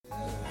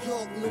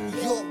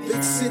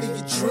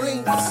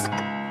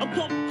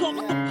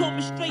I'm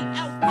coming straight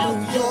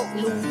out.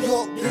 New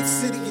York, big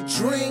city of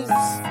dreams.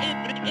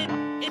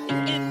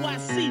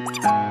 NYC.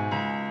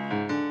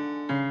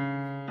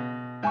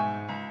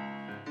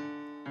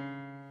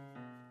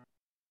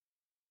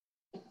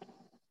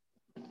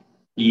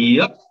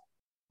 Yep.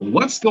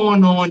 What's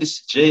going on? This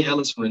is J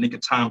Ellis from the Knick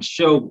of Time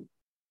Show.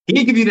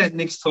 Here give you that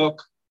Knicks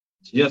talk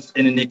just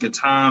in the nick of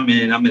time,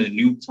 and I'm in a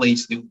new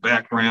place, new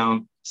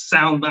background.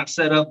 Sound not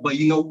set up, but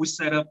you know we're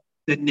set up.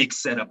 The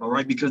Knicks set up, all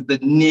right? Because the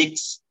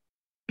Knicks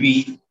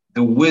beat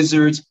the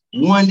Wizards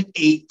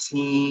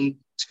 118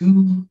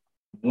 to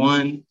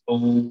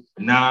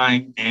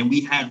 109, and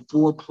we had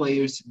 4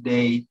 players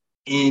today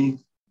in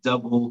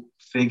double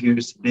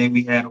figures. Today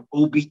we had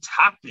Obi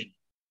Toppin,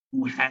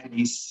 who had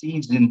a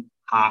season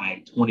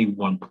high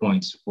 21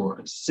 points for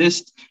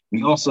assist.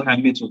 We also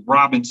had Mitchell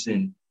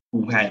Robinson,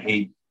 who had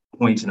 8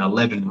 points and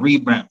 11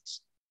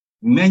 rebounds.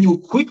 Emmanuel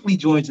quickly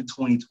joins the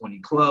 2020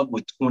 club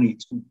with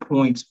 22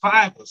 points,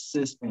 5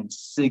 assists, and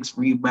 6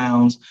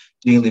 rebounds.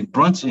 Jalen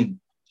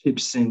Brunson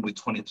chips in with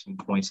 22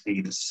 points,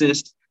 8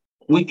 assists.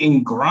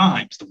 Quentin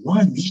Grimes, the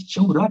one, he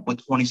showed up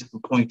with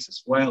 27 points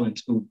as well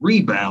and 2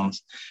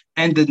 rebounds.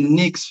 And the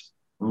Knicks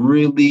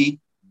really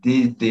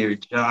did their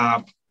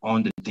job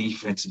on the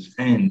defensive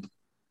end.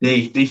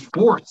 They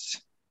forced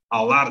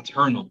a lot of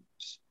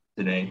turnovers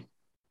today.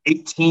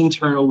 18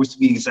 turnovers to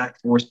be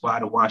exact, forced by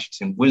the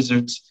Washington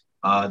Wizards.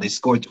 They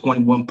scored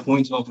 21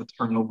 points off of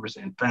turnovers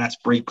and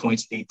fast break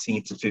points,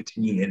 18 to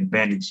 15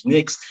 advantage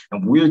Knicks.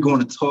 And we're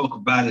going to talk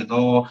about it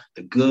all,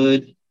 the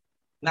good,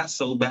 not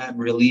so bad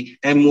really,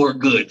 and more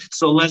good.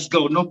 So let's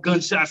go. No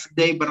gunshots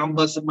today, but I'm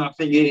busting my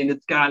finger in the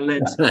sky.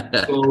 Let's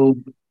go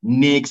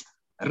Knicks.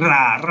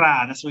 Rah,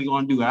 rah. That's what we're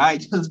going to do. All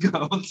right, let's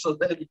go. So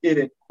let's get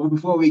it. But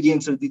before we get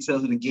into the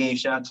details of the game,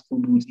 shout out to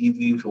Fubu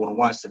TV if you want to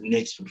watch the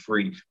Knicks for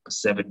free for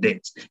 7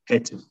 days.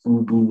 Head to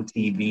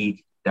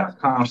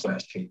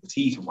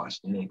FubuTV.com/KT to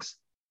watch the Knicks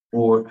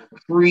for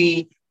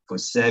free for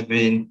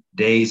 7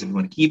 days. If you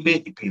want to keep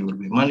it, you pay a little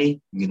bit of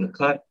money, you get a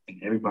cut,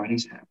 and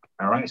everybody's happy.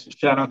 All right, so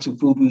shout out to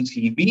Fubu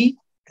TV.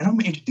 And I'm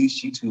going to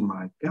introduce you to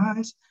my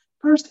guys.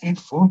 First and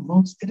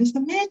foremost, it is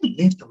the man, the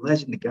myth, the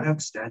legend, the guy with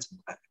the stats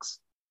and facts.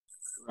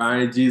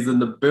 Ryan G's in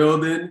the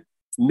building.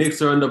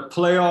 Knicks are in the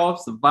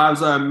playoffs. The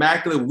vibes are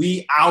immaculate.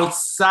 We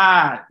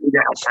outside.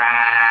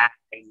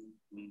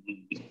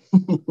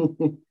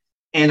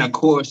 And of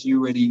course,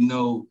 you already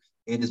know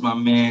it is my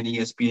man,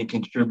 ESPN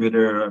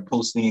contributor,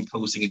 posting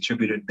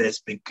contributor,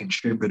 Despin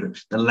contributor,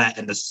 the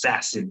Latin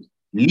assassin,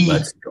 Lee.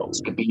 Let's go.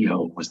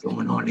 Escobedo. What's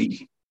going on,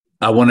 Lee?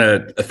 I want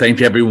to thank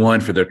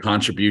everyone for their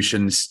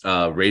contributions,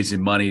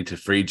 raising money to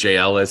free J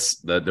Ellis.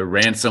 The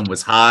ransom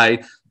was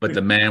high, but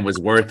the man was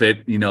worth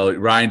it. You know,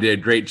 Ryan did a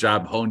great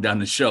job honing down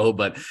the show,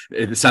 but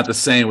it's not the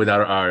same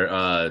without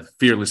our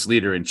fearless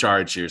leader in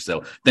charge here.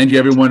 So thank you,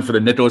 everyone, for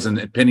the nickels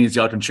and pennies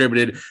y'all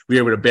contributed. We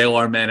were able to bail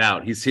our man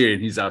out. He's here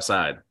and he's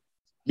outside.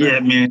 Yeah,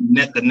 man,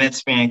 the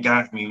Nets fan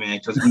got me, man,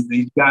 because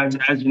these guys,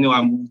 as you know,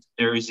 I moved to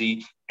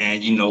Jersey,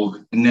 and, you know,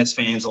 the Nets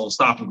fans, all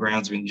stopping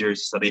grounds are in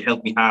Jersey, so they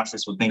helped me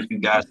hostage. So thank you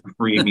guys for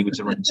freeing me with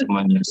some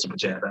money and super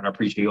chat. I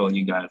appreciate all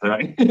you guys, all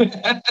right? And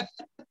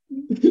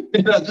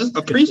I just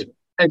appreciate it.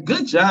 And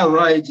good job,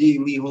 Ryan G.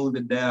 Lee,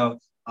 holding it down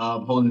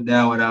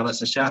without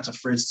us. And shout out to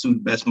Fritz, too, the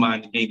best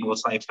mind in the game,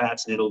 was like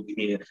Facet over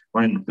here,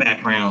 running the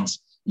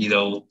backgrounds, you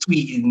know,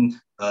 tweeting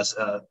us,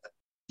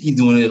 he's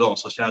doing it all.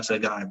 So shout out to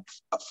that guy,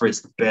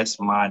 Fritz, the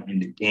best mind in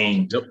the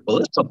game. Yep. But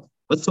let's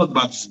talk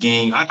about this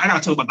game. I gotta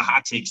talk about the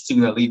hot takes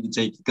too that Levy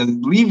takes, because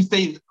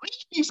Levy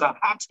leaves a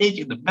hot take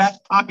in the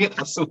back pocket.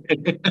 I swear.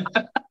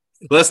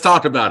 Let's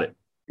talk about it.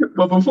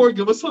 But before we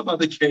go, let's talk about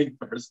the game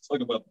first. Let's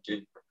talk about the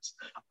game first.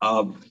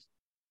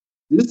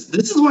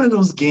 This is one of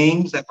those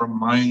games that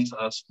reminds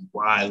us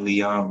why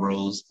Leon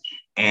Rose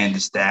and the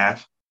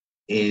staff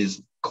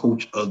is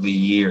Coach of the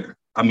Year.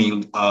 I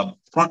mean,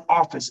 front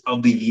office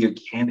of the year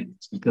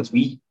candidates, because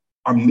we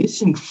are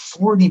missing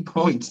 40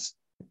 points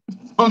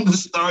on the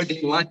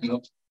starting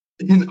lineup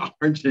in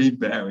RJ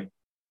Barrett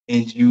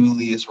and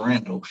Julius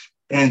Randle.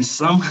 And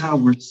somehow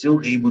we're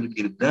still able to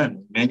get it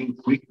done. Emmanuel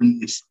quickly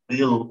is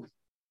still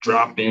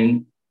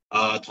dropping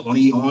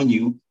 20 on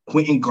you.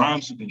 Quentin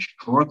Grimes has been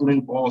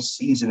struggling all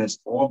season, has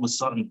all of a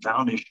sudden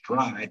found his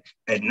stride.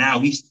 And now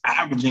he's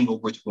averaging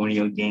over 20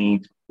 a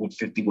game with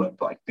 50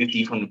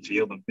 from the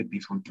field and 50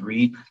 from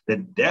 3. The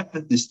depth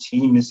of this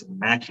team is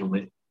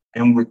immaculate,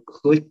 and we're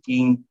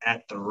clicking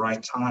at the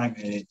right time.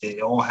 And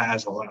it all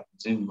has a lot to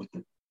do with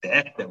the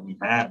depth that we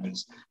have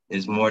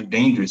is more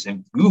dangerous.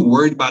 And we were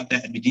worried about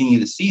that at the beginning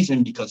of the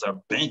season because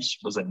our bench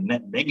was a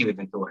net negative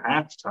until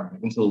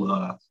halftime, until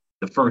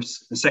the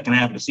second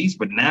half of the season.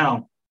 But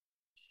now,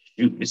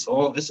 it's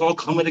all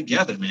coming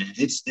together, man.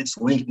 It's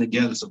linking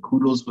together. So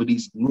kudos for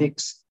these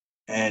Knicks,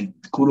 and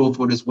kudos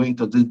for this win,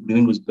 because this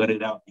win was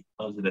gutted out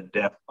because of the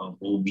depth of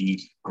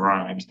Obi,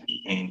 Grimes,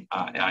 and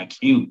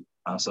IQ.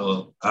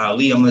 So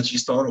Lee, I'm gonna let you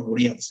start off. What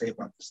do you have to say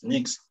about this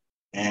Knicks?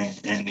 And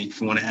if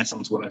you want to add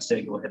something to what I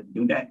said, go ahead and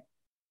do that.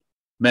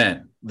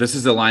 Man, this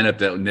is the lineup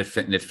that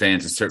Knicks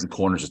fans in certain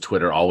corners of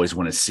Twitter always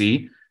want to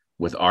see.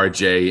 with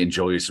RJ and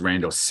Julius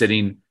Randle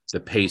sitting. The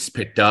pace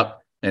picked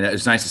up, and it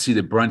was nice to see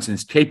that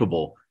Brunson's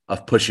capable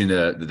of pushing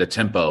the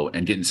tempo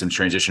and getting some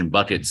transition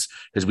buckets,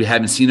 because we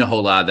haven't seen a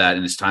whole lot of that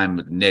in his time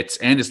with the Knicks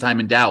and his time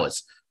in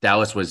Dallas.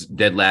 Dallas was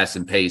dead last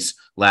in pace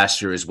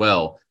last year as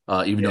well,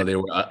 even though they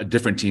were a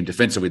different team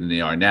defensively than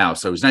they are now.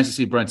 So it was nice to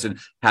see Brunson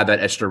have that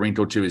extra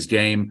wrinkle to his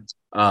game.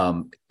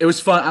 It was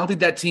fun. I don't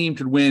think that team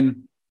could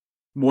win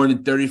more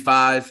than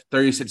 35,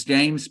 36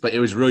 games, but it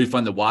was really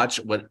fun to watch.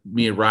 What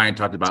me and Ryan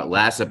talked about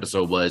last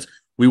episode was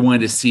we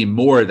wanted to see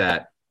more of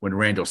that when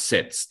Randle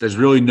sits. There's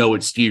really no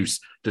excuse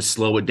to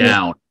slow it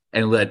down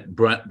and let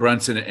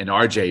Brunson and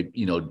RJ,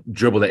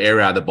 dribble the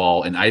air out of the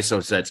ball in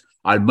ISO sets.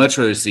 I'd much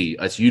rather see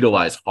us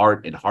utilize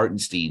Hart and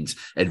Hartenstein's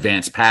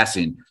advanced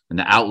passing and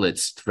the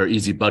outlets for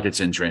easy buckets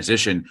in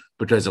transition,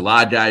 because a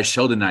lot of guys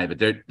show tonight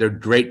that they're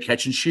great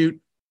catch and shoot,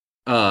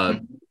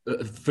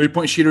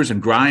 3-point shooters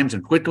and Grimes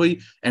and quickly.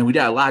 And we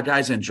got a lot of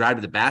guys in drive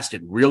to the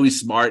basket, really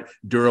smart,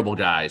 durable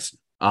guys.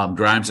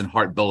 Grimes and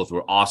Hart both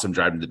were awesome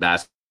driving to the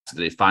basket.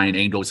 They find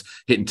angles,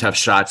 hitting tough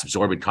shots,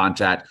 absorbing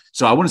contact.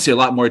 So I want to see a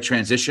lot more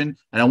transition,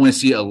 and I want to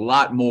see a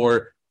lot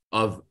more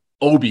of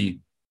Obi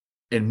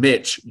and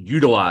Mitch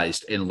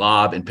utilized in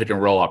lob and pick and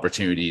roll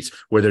opportunities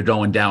where they're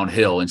going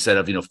downhill instead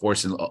of,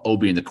 forcing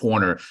Obi in the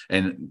corner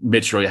and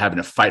Mitch really having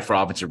to fight for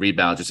offensive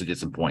rebounds just to get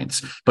some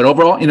points. But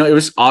overall, it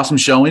was awesome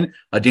showing,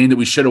 a game that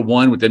we should have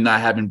won with them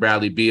not having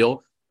Bradley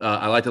Beal.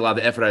 I liked a lot of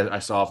the effort I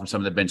saw from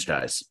some of the bench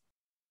guys.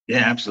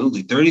 Yeah,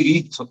 absolutely.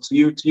 30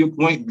 to your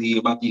point,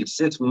 about the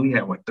assists. We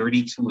had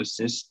 32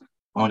 assists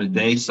on the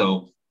day.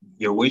 So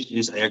your wish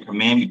is at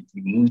command.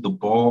 You move the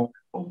ball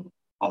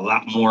a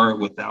lot more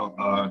without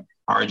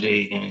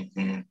RJ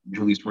and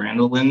Julius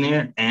Randle in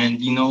there, and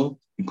you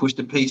push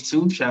the pace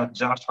too. Shout out to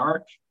Josh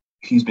Hart.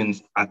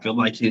 I feel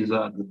like his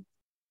I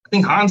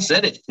think Hans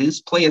said it.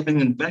 His play has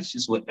been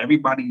infectious. With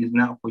everybody is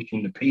now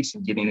pushing the pace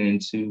and getting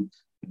into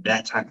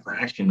that type of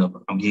action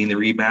of I'm getting the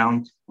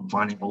rebound, I'm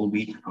finding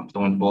Obi, I'm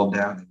throwing the ball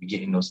down, and we're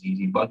getting those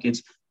easy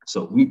buckets.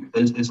 So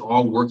it's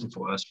all working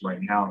for us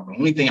right now. The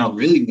only thing I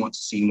really want to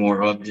see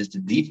more of is the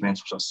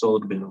defense, which I saw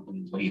a bit of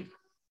later.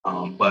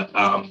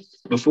 But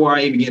before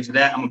I even get to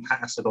that, I'm gonna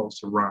pass it off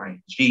to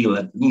Ryan G.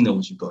 Let me know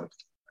what you got.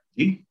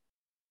 G?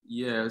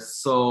 Yeah.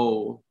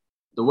 So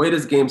the way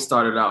this game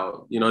started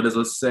out, there's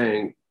a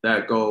saying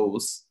that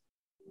goes,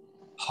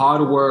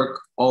 hard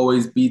work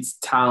always beats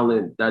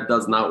talent that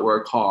does not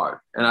work hard.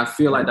 And I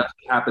feel like that's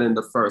what happened in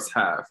the first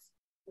half,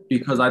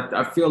 because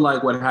I feel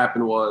like what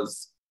happened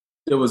was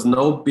there was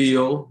no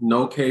Beal,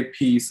 no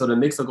KP. So the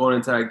Knicks are going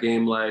into that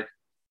game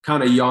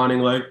kind of yawning,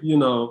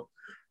 no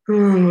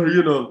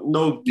Beal,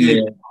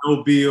 no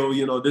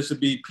Beal, this should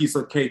be piece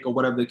of cake or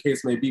whatever the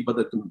case may be.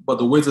 But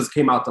the Wizards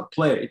came out to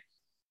play,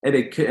 and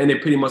they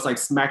pretty much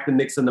smacked the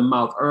Knicks in the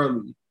mouth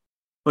early.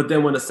 But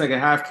then when the second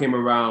half came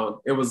around,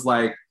 it was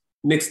like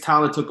Knicks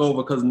talent took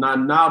over, because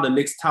now the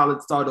Knicks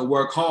talent started to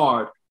work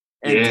hard,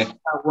 and team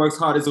that works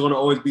hard is going to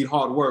always beat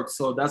hard work.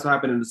 So that's what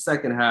happened in the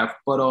second half.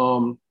 But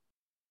the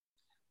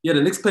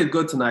Knicks played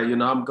good tonight.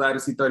 I'm glad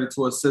to see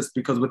 32 assists,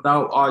 because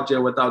without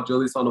RJ, without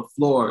Julius on the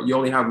floor, you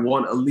only have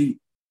one elite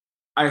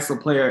ISO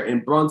player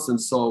in Brunson.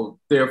 So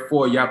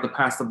therefore, you have to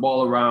pass the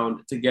ball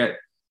around to get,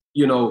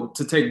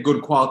 to take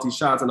good quality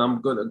shots. And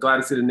I'm glad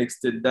to see the Knicks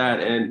did that.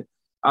 And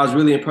I was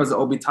really impressed with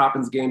Obi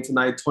Toppin's game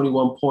tonight.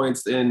 21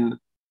 points in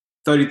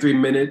 33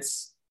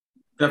 minutes.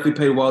 Definitely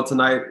played well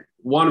tonight.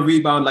 One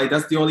rebound,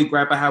 that's the only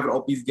gripe I have with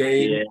Obi's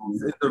game. Yeah,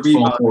 it's the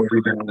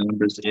rebound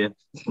numbers.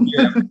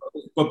 Yeah.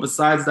 But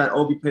besides that,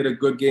 Obi played a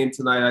good game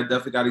tonight. I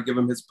definitely got to give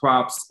him his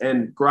props.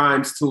 And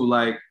Grimes too.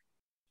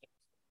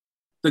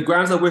 The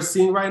Grimes that we're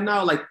seeing right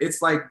now,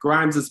 it's like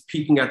Grimes is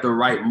peaking at the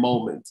right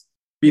moment.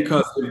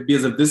 Because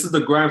if this is the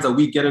Grimes that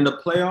we get in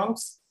the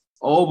playoffs,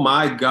 oh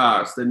my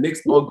gosh, the Knicks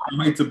are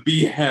going to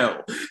be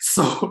hell.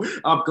 So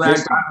I'm glad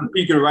I'm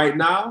peaking right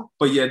now.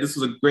 But yeah, this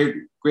was a great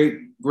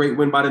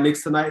win by the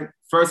Knicks tonight.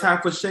 First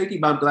half was shaky,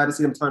 but I'm glad to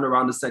see them turn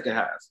around the second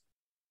half.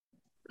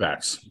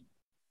 Facts.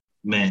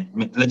 Man,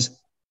 listen,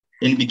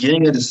 in the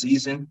beginning of the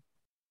season,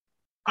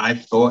 I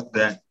thought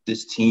that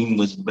this team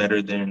was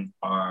better than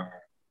our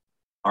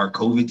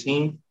COVID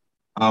team.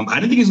 I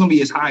didn't think it was going to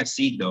be as high a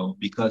seed, though,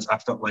 because I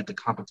felt like the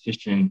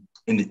competition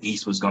in the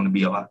East was going to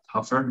be a lot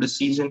tougher this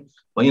season.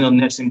 But,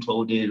 Nets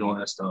imploded and all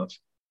that stuff.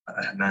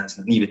 That's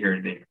neither here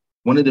nor there.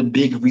 One of the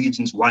big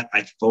reasons why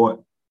I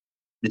thought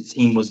the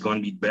team was going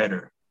to be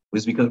better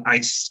was because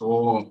I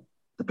saw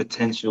the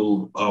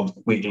potential of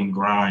Quentin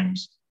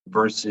Grimes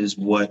versus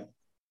what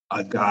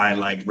a guy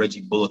like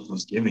Reggie Bullock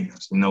was giving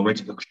us.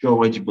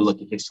 Reggie Bullock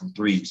could hit some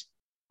threes.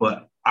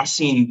 But I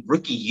seen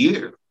rookie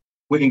year,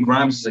 Quentin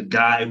Grimes is a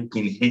guy who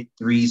can hit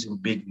threes in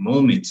big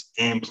moments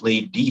and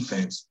play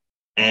defense.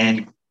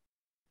 And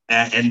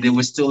there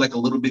was still a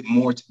little bit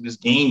more to this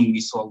game. We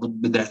saw a little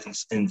bit of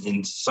that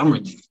in Summer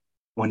League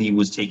when he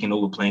was taking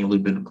over, playing a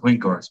little bit of the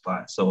point guard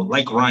spot. So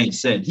like Ryan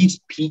said,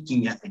 he's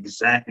peaking at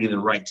exactly the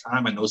right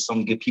time. I know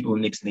some good people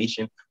in Knicks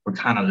Nation were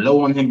kind of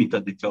low on him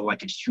because they felt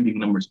like his shooting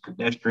numbers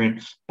pedestrian.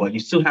 But you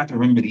still have to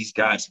remember these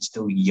guys are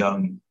still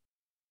young.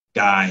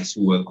 guys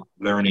who are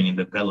learning and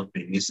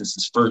developing. This is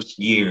his first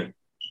year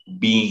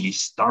being a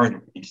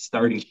starting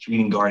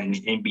shooting guard in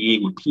the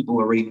NBA, where people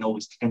already know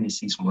his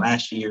tendencies from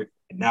last year,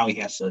 and now he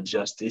has to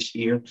adjust this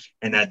year.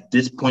 And at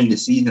this point in the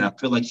season, I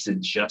feel like he's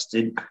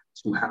adjusted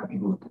to how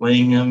people are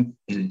playing him.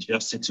 He's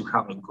adjusted to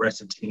how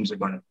aggressive teams are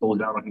going to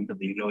close out on him because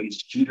they know he's a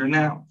shooter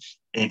now.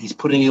 And he's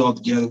putting it all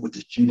together with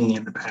the shooting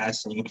and the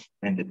passing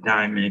and the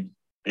diamond,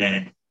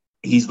 and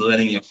he's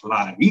letting it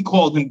fly. We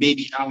called him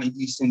Baby Allen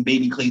Houston,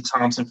 Baby Klay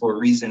Thompson for a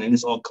reason, and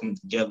it's all coming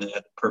together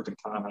at the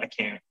perfect time.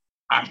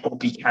 I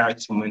hope he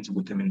carries momentum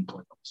with him in the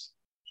playoffs.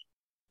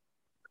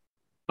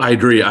 I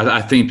agree.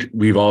 I think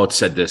we've all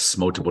said this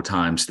multiple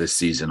times this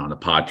season on the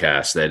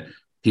podcast that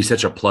he's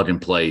such a plug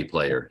and play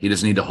player. He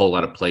doesn't need a whole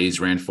lot of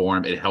plays ran for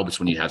him. It helps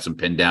when you have some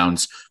pin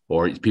downs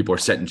or people are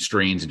setting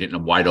screens and getting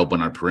them wide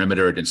open on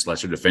perimeter against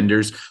lesser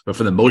defenders. But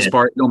for the most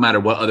part, no matter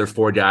what other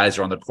four guys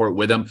are on the court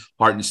with him,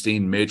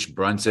 Hartenstein, Mitch,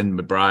 Brunson,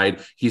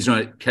 McBride, he's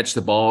going to catch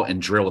the ball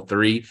and drill a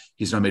three.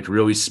 He's going to make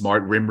really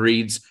smart rim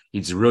reads.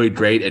 He's really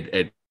great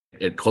at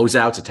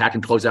closeouts,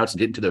 attacking closeouts and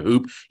getting to the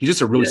hoop. He's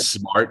just a really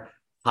smart,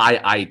 high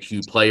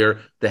IQ player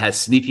that has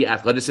sneaky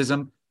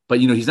athleticism. But,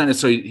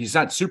 he's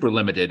not super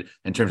limited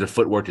in terms of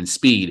footwork and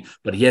speed,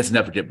 but he has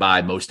enough to get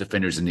by most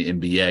defenders in the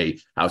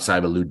NBA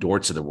outside of Lou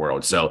Dortz of the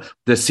world. So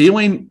the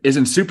ceiling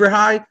isn't super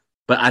high,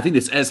 but I think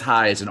it's as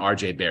high as an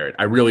RJ Barrett.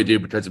 I really do,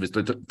 because of his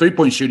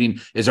three-point shooting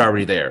is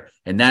already there.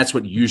 And that's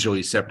what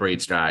usually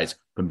separates guys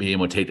from being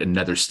able to take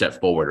another step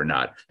forward or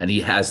not. And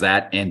he has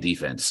that and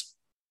defense.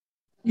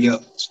 Yeah,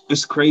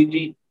 it's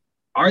crazy.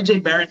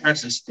 RJ Barrett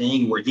has this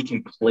thing where he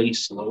can play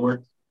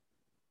slower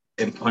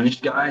and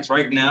punish guys.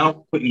 Right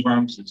now, Quentin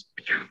Grimes is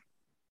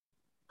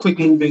quick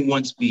moving,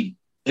 one speed.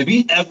 If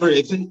it's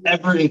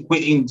ever in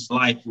Quentin's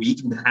life where you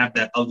can have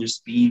that other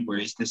speed where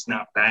it's just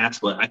not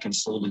fast, but I can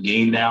slow the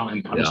game down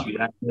and punish you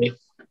that way,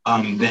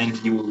 then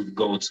he will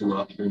go to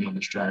a whole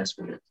other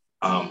stratosphere.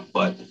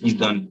 But he's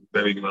done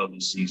very well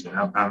this season.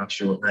 I'm not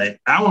sure. Right?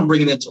 I want to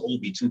bring it up to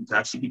Obi too, because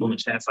I see people in the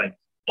chat like,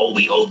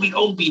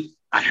 Obi.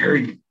 I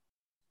heard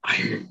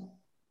you.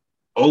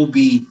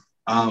 Obi,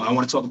 I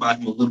want to talk about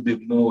him a little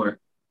bit more.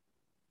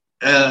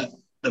 The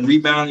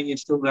rebounding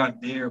is still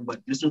not there, but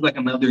this is like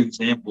another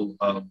example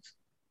of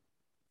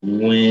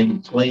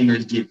when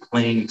players get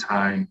playing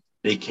time,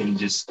 they can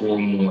just score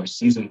more.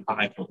 Season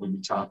 5 for Obi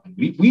Toppin.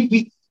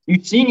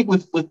 You've seen it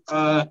with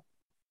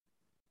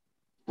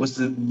what's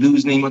the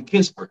dude's name of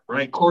Kispert,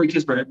 right? Corey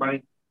Kispert,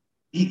 everybody.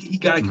 He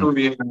got a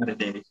career out of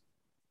today,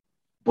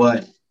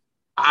 but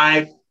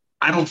I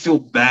don't feel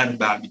bad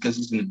about it because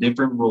he's in a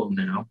different role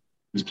now.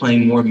 He's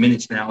playing more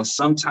minutes now.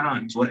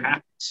 Sometimes what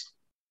happens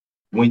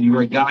when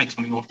you're a guy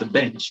coming off the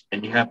bench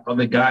and you have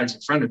other guys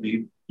in front of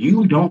you,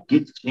 you don't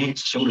get the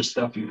chance to show the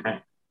stuff you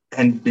have.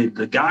 And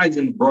the guys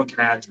in the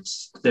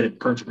broadcast said it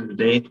perfectly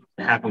today.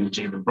 It happened with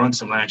Jalen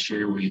Brunson last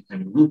year with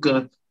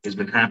Luka. It's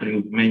been happening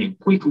with Emmanuel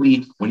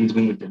quickly when he's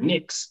been with the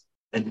Knicks.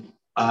 And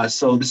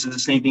so this is the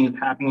same thing that's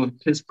happening with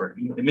Pittsburgh.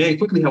 Emmanuel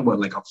quickly had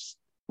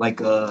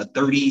a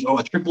 30 or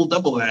a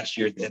triple-double last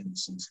year at the end of the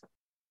season.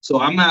 So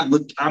I'm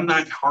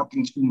not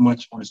harping too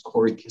much on his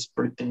Corey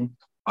Kispert thing.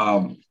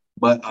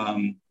 But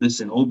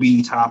listen,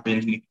 Obi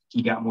Toppin,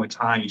 he got more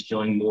time. He's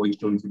showing more. He's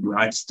showing to do.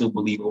 I still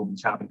believe Obi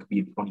Toppin could be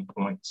a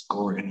 20-point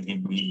scorer in the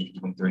NBA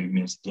even 30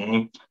 minutes a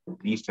game. The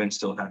defense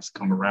still has to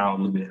come around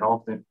a little bit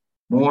healthy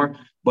more,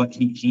 but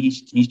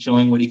he's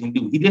showing what he can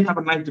do. He did have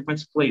a nice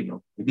defensive play,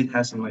 though. He did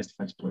have some nice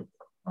defensive play.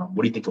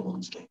 What do you think of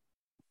Obi's game?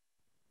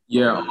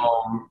 Yeah,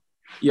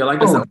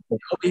 like I said,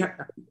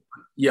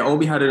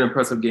 Obi had an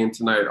impressive game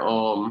tonight.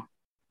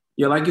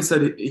 Like you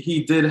said,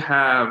 he did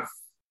have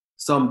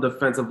some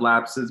defensive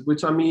lapses,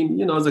 which,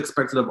 is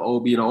expected of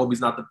Obi.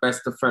 Obi's not the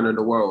best defender in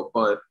the world,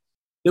 but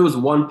there was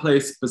one play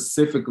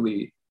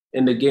specifically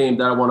in the game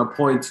that I want to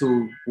point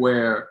to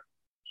where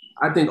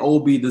I think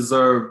Obi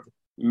deserved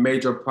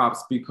major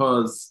props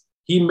because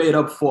he made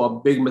up for a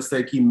big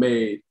mistake he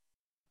made.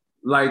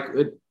 I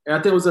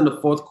think it was in the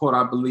fourth quarter,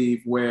 I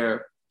believe,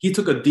 where he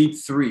took a deep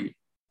three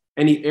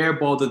and he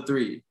airballed the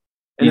three.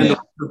 And then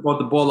they brought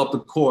the ball up the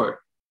court.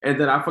 And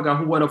then I forgot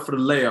who went up for the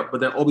layup, but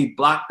then Obi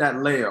blocked that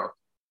layup.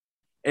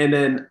 And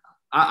then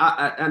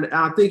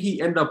I think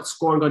he ended up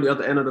scoring on the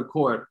other end of the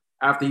court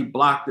after he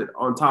blocked it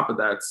on top of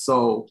that.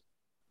 So,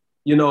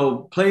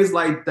 plays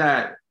like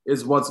that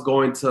is what's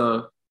going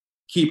to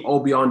keep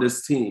Obi on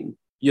this team,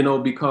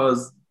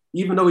 because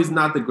even though he's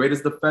not the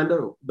greatest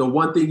defender, the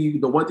one thing you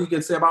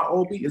can say about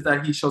Obi is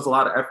that he shows a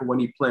lot of effort when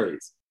he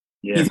plays.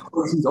 Yeah.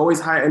 He's always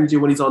high energy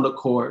when he's on the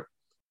court.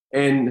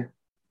 And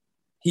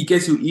he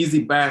gets you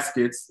easy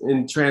baskets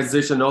in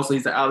transition. Also,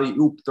 he's an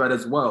alley-oop threat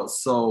as well.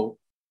 So,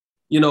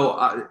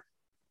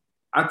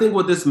 I think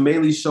what this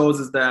mainly shows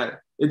is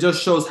that it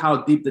just shows how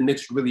deep the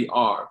Knicks really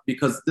are,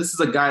 because this is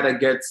a guy that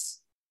gets,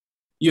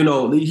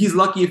 he's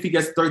lucky if he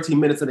gets 13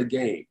 minutes in a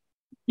game.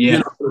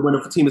 Yeah. When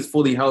the team is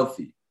fully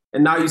healthy.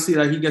 And now you see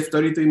that he gets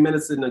 33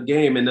 minutes in a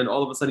game, and then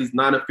all of a sudden he's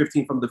 9 of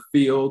 15 from the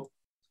field,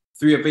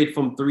 3 of 8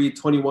 from 3,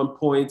 21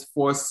 points,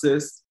 4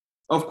 assists.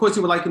 Of course,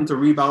 you would like him to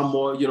rebound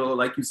more,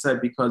 like you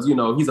said, because,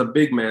 he's a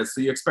big man.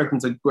 So you expect him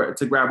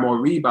to grab more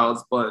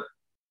rebounds. But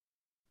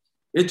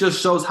it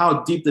just shows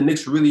how deep the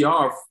Knicks really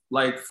are,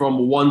 like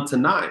from 1 to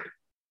 9.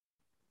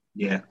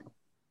 Yeah.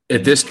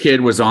 If this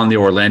kid was on the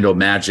Orlando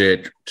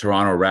Magic,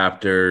 Toronto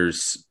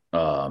Raptors,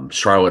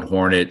 Charlotte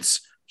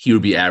Hornets, he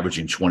would be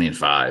averaging 20 and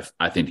 5,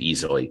 I think,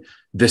 easily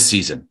this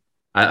season.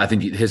 I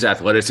think his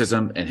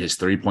athleticism and his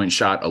three-point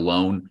shot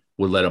alone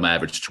would let him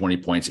average 20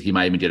 points. He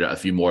might even get a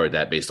few more of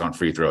that based on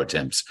free throw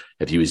attempts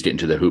if he was getting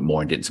to the hoop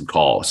more and getting some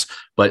calls.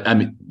 But, I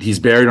mean, he's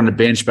buried on the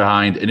bench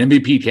behind an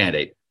MVP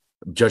candidate,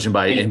 judging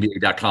by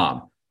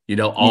NBA.com.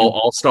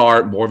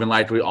 All-star, more than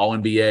likely,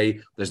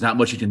 all-NBA. There's not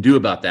much you can do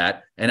about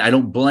that. And I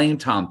don't blame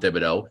Tom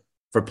Thibodeau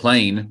for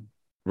playing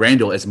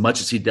Randall as much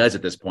as he does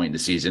at this point in the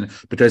season,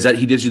 because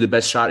he gives you the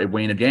best shot at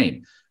winning a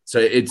game. So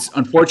it's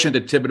unfortunate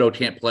that Thibodeau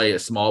can't play a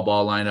small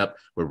ball lineup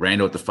with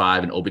Randall at the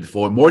 5 and Obi at the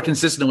 4 more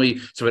consistently,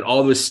 so that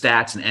all those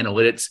stats and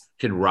analytics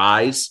can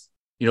rise,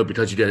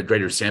 because you get a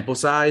greater sample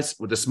size.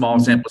 With a small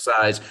sample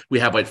size, we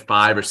have like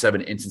 5 or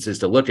 7 instances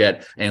to look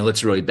at, and it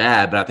looks really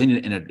bad. But I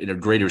think in a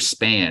greater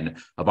span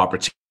of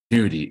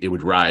opportunity, it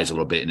would rise a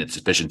little bit in its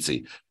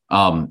efficiency.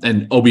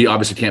 And Obi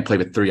obviously can't play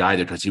with 3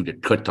 either, because he would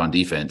get cooked on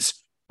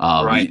defense.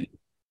 Right.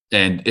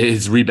 And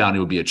his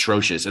rebounding would be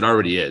atrocious. It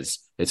already is.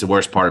 It's the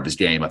worst part of his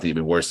game. I think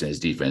even worse than his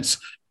defense.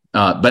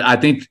 But I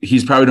think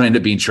he's probably going to end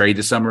up being traded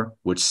this summer,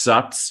 which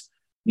sucks.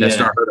 That's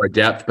not hurt our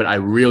depth, but I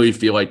really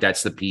feel like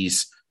that's the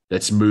piece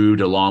that's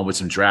moved along with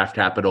some draft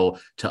capital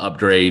to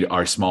upgrade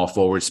our small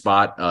forward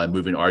spot,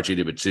 moving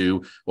RJ to a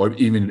 2, or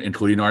even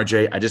including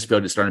RJ. I just feel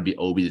like it's starting to be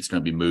Obi that's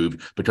going to be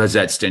moved, because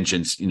that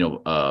extension's,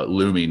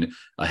 looming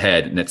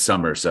ahead next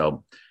summer.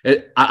 So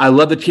I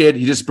love the kid.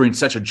 He just brings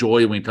such a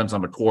joy when he comes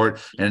on the court,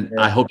 and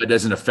I hope it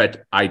doesn't affect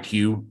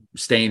IQ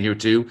staying here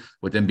too,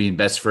 with them being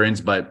best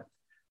friends. But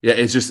yeah,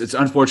 it's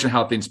unfortunate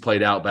how things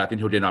played out, but I think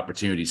he'll get an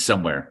opportunity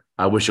somewhere.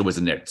 I wish it was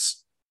the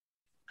Knicks.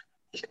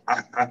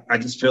 I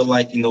just feel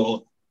like,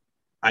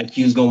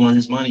 IQ is going to want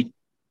his money.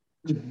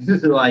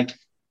 Like,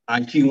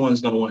 IQ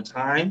is going to want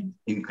time,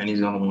 and he's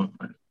going to want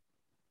money.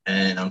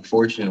 And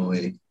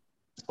unfortunately,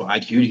 for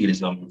IQ to get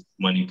his money,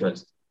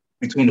 because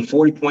between the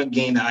 40-point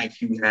game that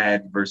IQ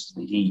had versus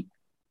the Heat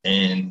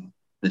and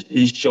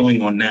his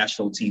showing on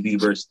national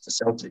TV versus the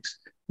Celtics,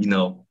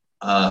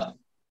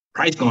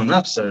 price going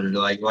up, sir.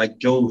 Like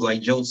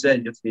Joe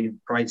said, if the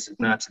price is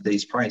not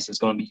today's price, it's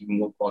going to be even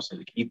more costly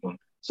to keep him.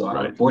 So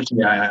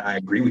unfortunately, I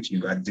agree with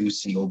you. I do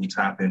see Obi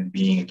Toppin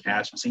being a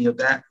casualty of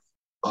that.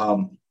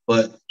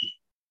 But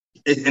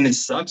it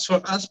sucks for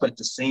us, but at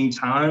the same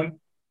time,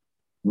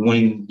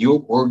 when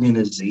your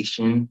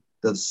organization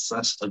does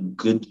such a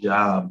good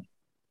job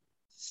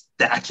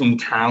stacking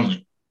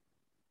talent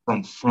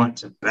from front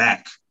to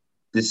back,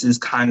 this is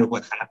kind of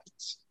what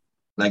happens.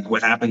 Like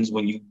what happens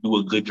when you do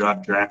a good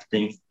job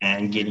drafting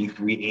and getting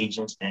free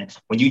agents, and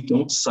when you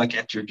don't suck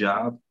at your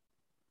job,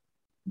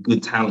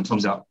 good talent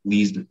goes out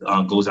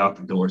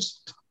the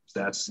doors.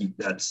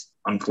 That's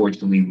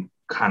unfortunately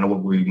kind of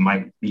what we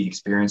might be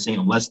experiencing,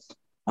 unless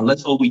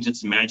Obi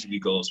just magically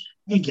goes,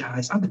 "Hey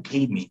guys,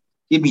 underpaid me.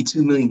 Give me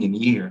 $2 million a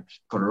year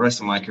for the rest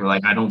of my career."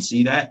 Like, I don't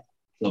see that.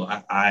 So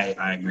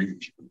I agree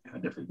with you. I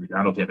definitely agree. I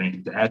don't know if you have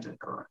anything to add to that,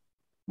 Carl.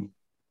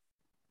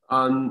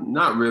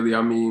 Not really.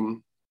 I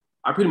mean,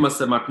 I pretty much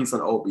said my piece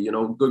on Obi.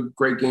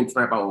 Great game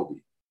tonight by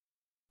Obi.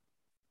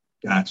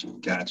 Got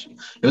you.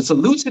 Yo,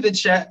 salute to the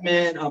chat,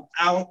 man. I'm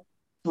out.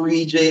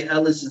 Free J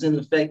Ellis is in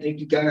effect. Thank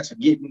you guys for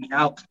getting me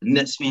out. The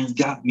Nets fans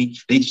got me.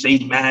 They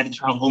mad. They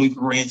trying to hold me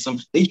for ransom.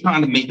 They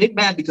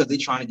mad because they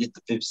trying to get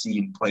the 5th seed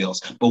in the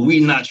playoffs. But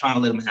we're not trying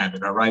to let them have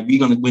it. All right, we're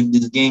gonna win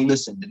this game.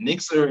 Listen, the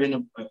Knicks are in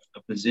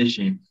a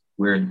position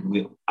where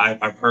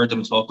I've heard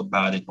them talk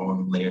about it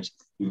on layers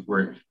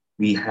where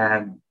we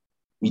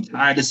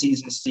tied the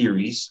season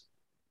series,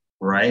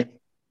 right?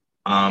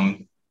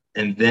 And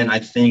then I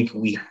think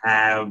we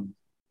have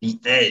the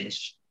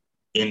edge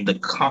in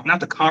not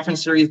the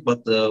conference series,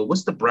 but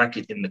what's the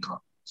bracket in the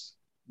conference?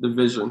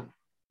 Division.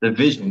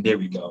 There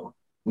we go.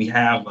 We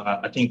have,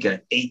 I think,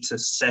 an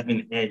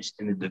 8-7 edge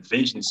in the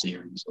division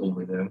series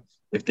over them.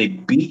 If the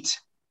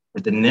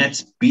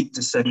Nets beat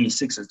the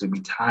 76ers, they'll be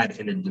tied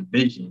in the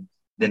division.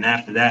 Then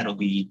after that, it'll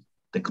be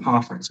the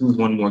conference. Who's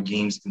won more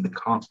games in the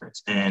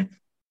conference? And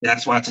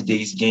that's why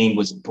today's game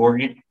was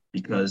important,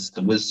 because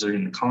the Wizards are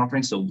in the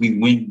conference. So we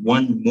win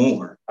one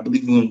more. I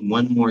believe we win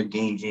one more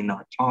game in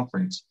our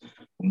conference.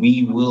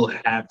 We will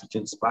have the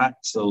 5th spot.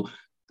 So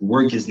the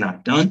work is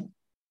not done.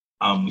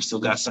 We still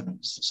got some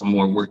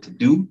more work to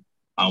do.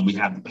 We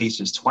have the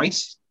Pacers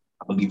twice.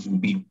 I believe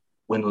we'll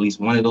win at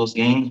least one of those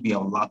games. We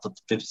have a lot of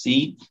the 5th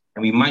seed.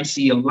 And we might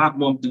see a lot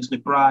more Deuce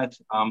McBride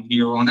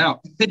here on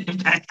out.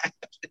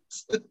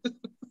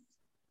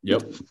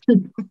 Yep.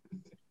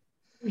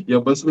 Yeah,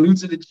 but salute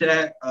to the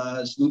chat.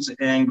 Salute to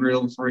Ann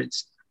Grill,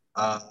 Fritz.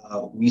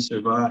 We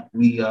survived.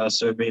 We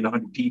surveyed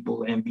 100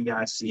 people,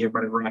 NBIC,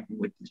 everybody rocking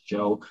with the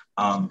show.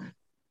 I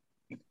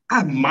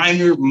have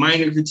minor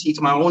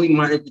critiques. My only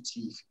minor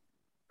critique,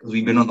 because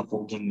we've been on the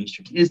 4-game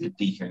streak, is the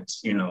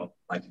defense,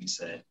 like we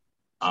said.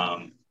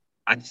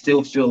 I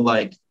still feel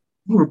like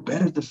we were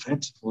better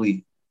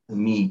defensively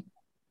than me.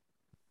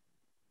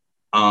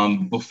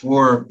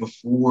 Before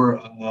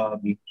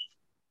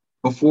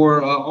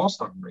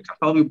All-Star break, I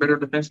thought we were better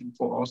defensively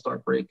before All-Star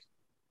break.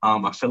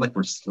 I feel like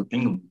we're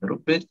slipping a little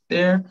bit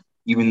there,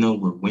 even though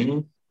we're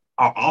winning.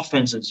 Our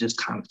offense is just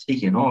kind of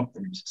taking off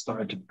and just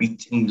starting to beat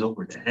teams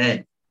over the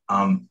head.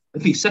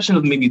 With the exception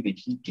of maybe the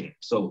Heat game.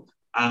 So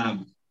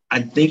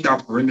I think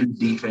our perimeter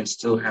defense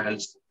still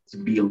has to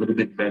be a little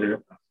bit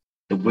better.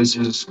 The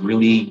Wizards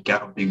really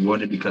got what they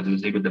wanted because it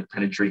was able to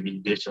penetrate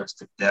and dish us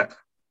to death.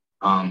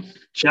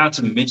 Shout out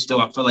to Mitch, though.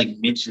 I feel like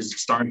Mitch is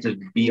starting to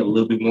be a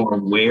little bit more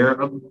aware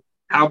of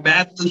how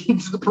bad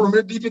the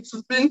perimeter defense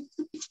has been.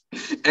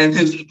 And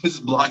his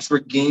blocks per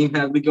game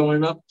has been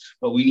going up.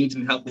 But we need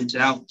to help Mitch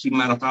out, keep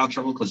him out of foul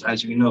trouble, because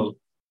as you know,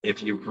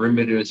 if your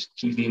perimeters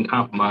keep being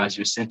compromised,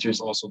 your center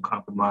is also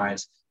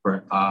compromised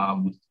for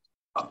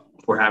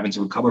having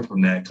to recover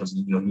from that, because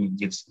he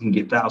can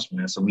get fouls from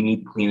that. So we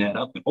need to clean that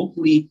up. And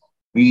hopefully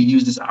we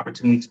use this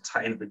opportunity to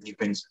tighten the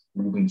defense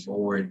moving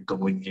forward,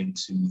 going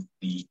into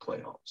the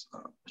playoffs.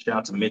 Shout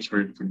out to Mitch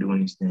for doing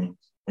these things.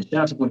 And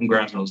shout out to putting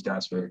grass on those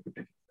guys for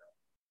picking it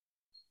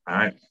up. All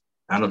right.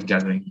 I don't know if you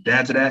guys have anything to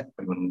add to that.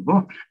 I'm going to move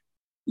on.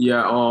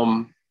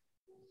 Yeah,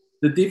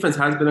 the defense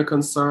has been a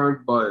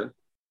concern, but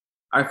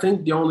I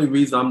think the only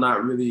reason I'm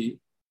not really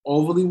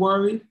overly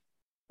worried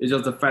is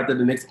just the fact that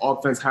the Knicks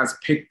offense has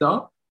picked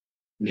up.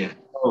 Yeah.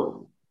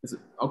 So,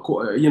 of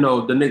course,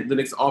 the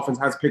Knicks offense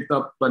has picked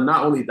up, but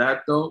not only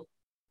that though,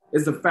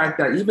 is the fact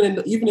that even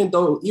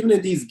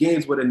in these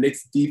games where the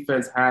Knicks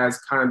defense has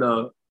kind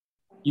of,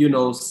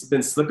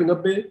 been slipping a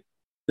bit,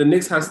 the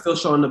Knicks has still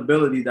shown an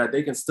ability that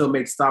they can still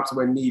make stops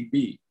where need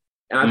be.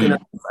 And I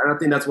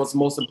think that's what's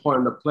most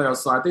important in the playoffs.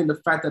 So I think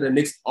the fact that the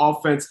Knicks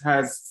offense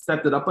has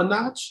stepped it up a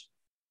notch,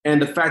 and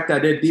the fact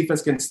that their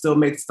defense can still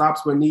make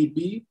stops where need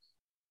be,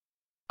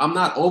 I'm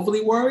not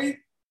overly worried.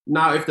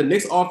 Now, if the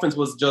Knicks offense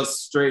was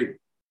just straight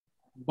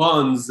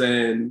buns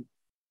and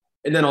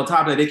then on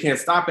top of that they can't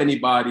stop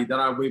anybody, then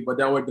but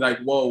that would be like,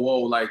 whoa,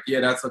 like,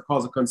 yeah, that's a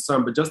cause of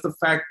concern. But just the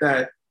fact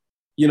that,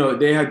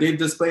 they've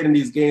displayed in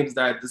these games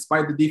that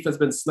despite the defense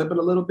been slipping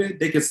a little bit,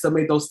 they can still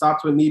make those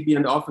stops when need be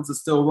and the offense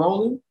is still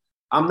rolling.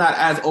 I'm not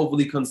as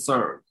overly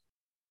concerned.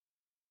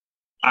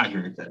 I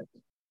agree with that.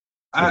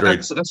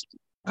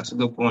 That's a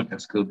good point.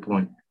 That's a good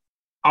point.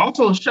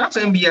 Also, shout out to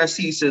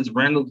NBIC, says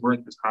Randall's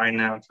worth is high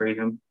now. Trade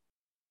him.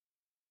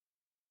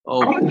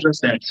 Oh, I want to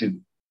address that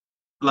too.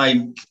 Like,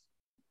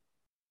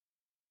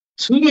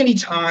 too many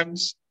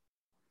times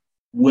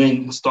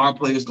when star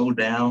players go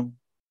down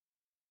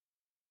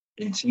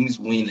and teams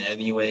win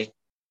anyway,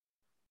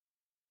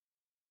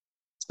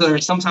 so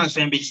sometimes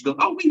fan bases go,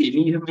 "Oh, we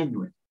didn't need him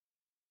anyway."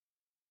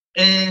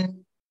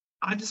 And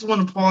I just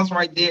want to pause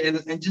right there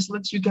and just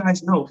let you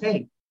guys know,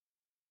 hey,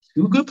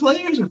 two good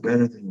players are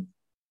better than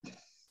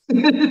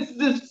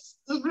This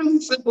is really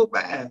simple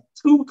math.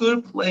 Two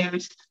good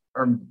players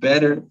are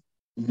better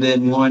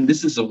than one.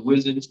 This is a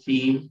Wizards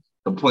team.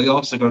 The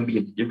playoffs are going to be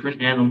a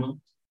different animal.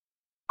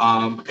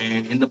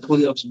 And in the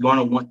playoffs, you're going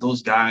to want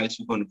those guys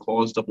who are going to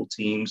cause double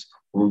teams,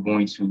 who are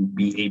going to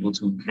be able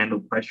to handle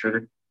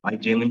pressure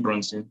like Jalen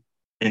Brunson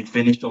and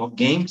finish off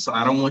games. So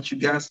I don't want you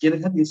guys to get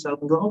ahead of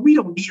yourself and go, "Oh, we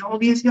don't need all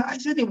these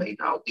guys anyway."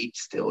 No, we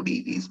still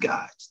need these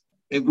guys.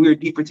 If we're a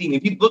deeper team,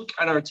 if you look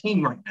at our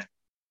team right now,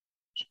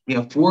 we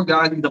have 4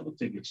 guys in double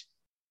figures.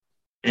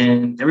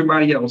 And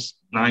everybody else,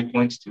 9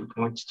 points, 2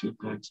 points, 2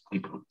 points,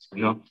 8 points,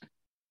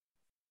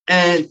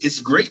 And it's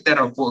great that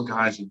our 4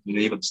 guys have been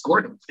able to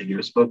score double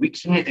figures, but we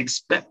can't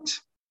expect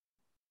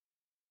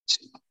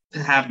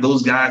to have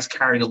those guys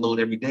carry the load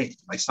every day.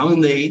 Like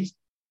some days,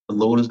 the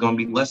load is going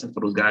to be lessened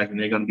for those guys, and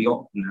they're going to be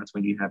off. And that's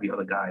when you have the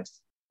other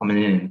guys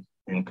coming in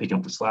and picking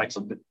up the slack.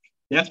 So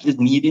depth is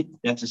needed.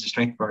 Depth is the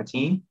strength of our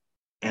team.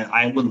 And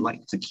I would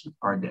like to keep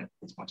our depth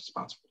as much as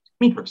possible.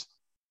 Me personally.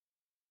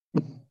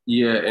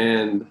 Yeah,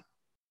 and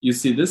you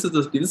see, this is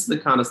the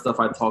kind of stuff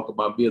I talk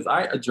about, because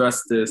I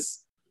addressed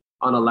this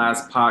on the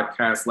last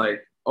podcast.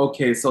 Like,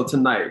 okay, so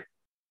tonight,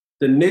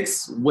 the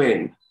Knicks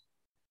win.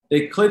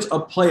 They clinch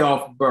a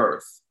playoff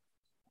berth.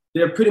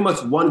 They're pretty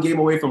much 1 game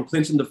away from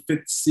clinching the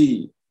 5th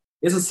seed.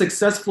 It's a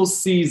successful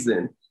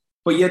season,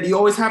 but yet you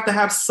always have to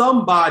have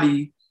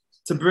somebody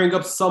to bring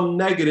up some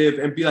negative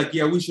and be like,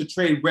 yeah, we should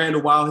trade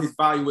Randall while his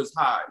value is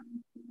high.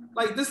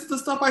 Like, this is the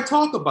stuff I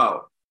talk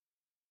about.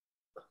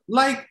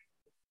 Like,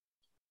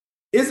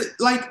 is it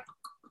like,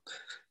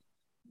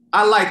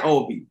 I like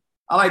Obi,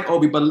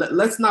 but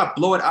let's not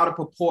blow it out of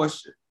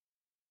proportion.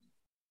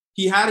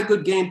 He had a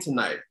good game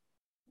tonight.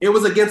 It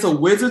was against a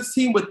Wizards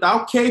team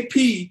without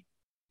KP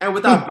and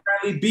without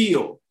Bradley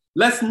Beal.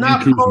 Let's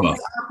not blow this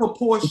out of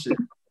proportion.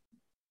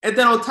 And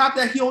then on top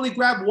of that, he only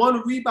grabbed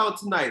 1 rebound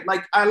tonight.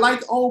 Like, I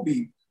like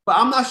Obi, but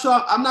I'm not sure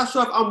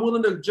if I'm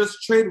willing to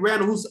just trade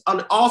Randall, who's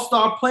an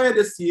all-star player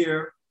this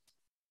year,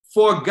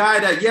 for a guy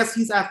that, yes,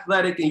 he's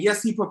athletic and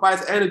yes, he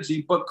provides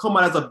energy, but come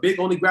on, as a big,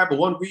 only grabbing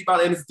 1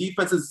 rebound and his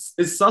defense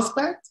is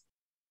suspect?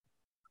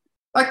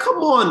 Like, come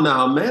on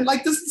now, man.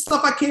 Like, this is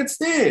stuff I can't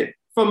stand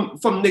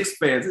from Knicks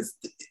fans.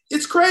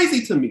 It's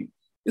crazy to me.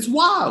 It's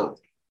wild.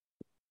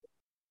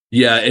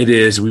 Yeah, it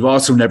is. We've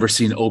also never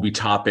seen Obi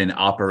Toppin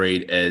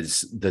operate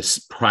as this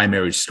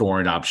primary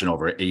scoring option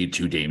over an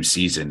 82-game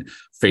season,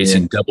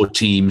 facing double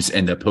teams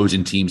and the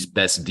opposing team's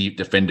best deep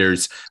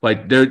defenders.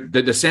 Like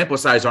the sample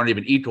size aren't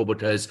even equal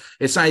because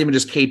it's not even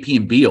just KP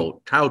and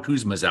Beal. Kyle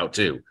Kuzma's out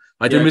too.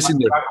 Like they're missing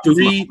their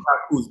three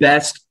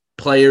best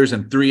players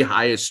and three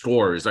highest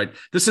scorers. Like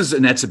this is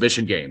an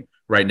exhibition game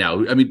right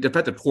now. I mean, the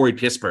fact that Corey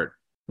Kispert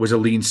was a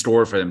lean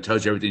store for them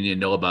tells you everything you need to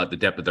know about the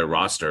depth of their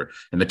roster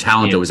and the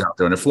talent that was out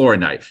there on the floor at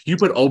night. You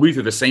put Obi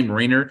through the same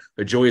ringer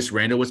that Julius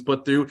Randle was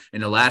put through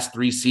in the last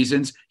 3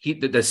 seasons. The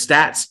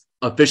stats,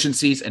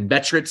 efficiencies, and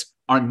metrics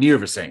aren't near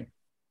the same.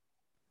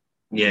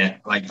 Yeah,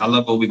 like I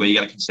love Obi, but you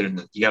got to consider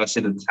the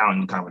talent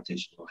in the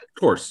competition. Like, of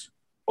course,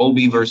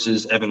 Obi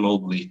versus Evan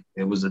Mobley,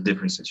 it was a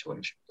different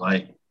situation.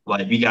 Like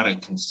we got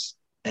to,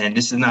 and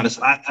this is not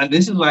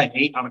this is like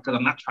 8 because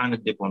I'm not trying to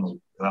dip on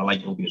Obi because I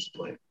like Obi as a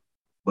player.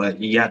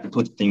 But you have to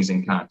put things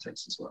in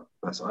context as well.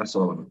 That's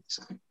all I'm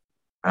saying.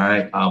 All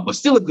right. But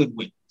still a good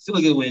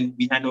win.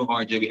 We had no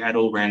RJ. We had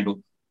no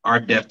Randall.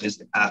 Our depth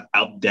is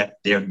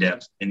out-depth their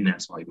depth. And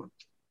that's why we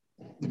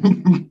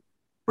won.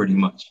 Pretty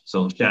much.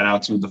 So shout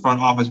out to the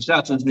front office. Shout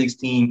out to the Knicks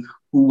team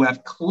who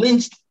have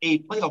clinched a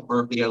playoff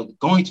berth. They are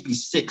going to be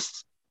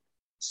sixth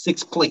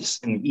place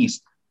in the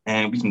East.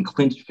 And we can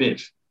clinch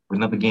fifth for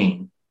another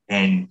game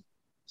and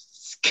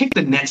kick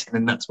the Nets in the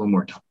nuts one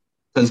more time.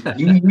 Because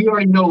we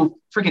already know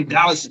freaking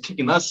Dallas is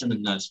kicking us in the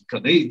nuts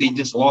because they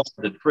just lost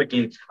to the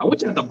freaking – I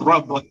wish I had the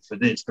broad button for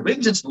this because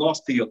they just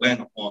lost to the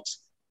Atlanta Hawks.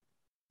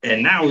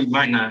 And now we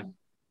might not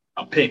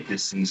pick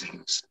this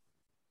season.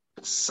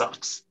 It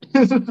sucks.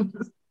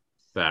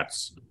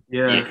 Facts.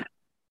 Yeah.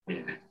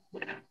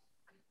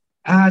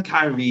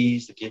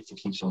 Kyrie's the gift that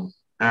keeps on.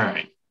 All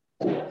right.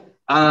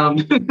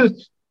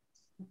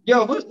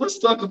 Yo, let's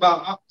talk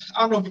about –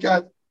 I don't know if you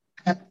guys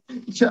 –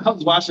 I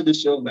was watching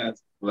this show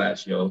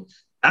last show.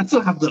 I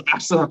still have to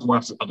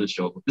watch the other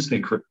show. It's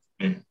been crazy,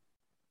 man.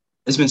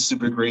 It's been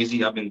super crazy.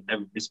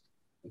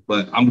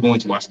 But I'm going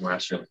to watch the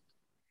last show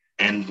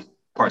and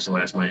parts of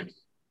last Miami.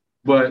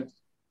 But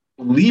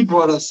Lee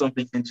brought us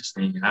something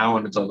interesting, and I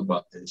want to talk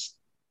about this.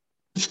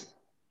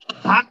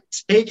 Hot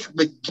take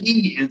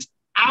McGee is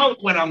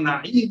out when I'm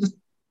not.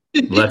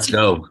 Let's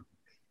go.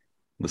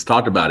 Let's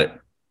talk about it.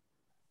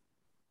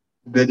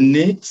 The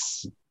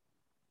Knicks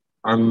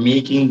are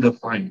making the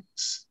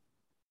finals.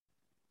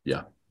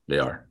 Yeah, they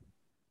are.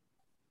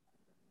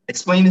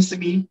 Explain this to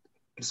me.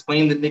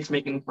 Explain the Knicks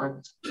making the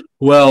finals.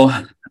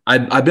 Well,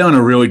 I've been on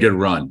a really good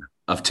run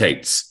of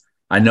takes.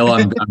 I know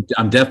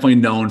I'm definitely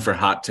known for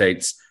hot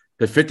takes.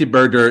 The 50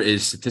 burger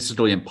is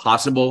statistically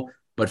impossible,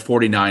 but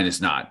 49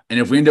 is not. And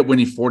if we end up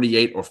winning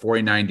 48 or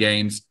 49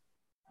 games,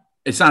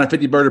 it's not a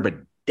 50 burger, but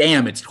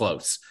damn, it's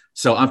close.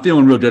 So I'm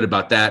feeling real good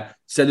about that.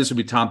 Said this would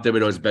be Tom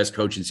Thibodeau's best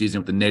coaching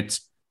season with the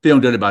Knicks.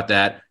 Feeling good about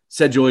that.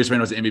 Said Julius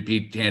Randle's an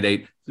MVP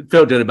candidate.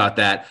 Felt good about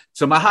that.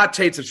 So my hot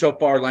takes have so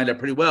far lined up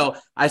pretty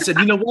well. I said,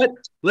 you know what?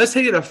 Let's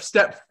take it a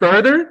step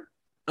further,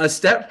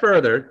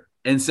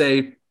 and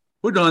say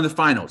we're going to the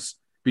finals.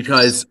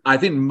 Because I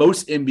think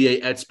most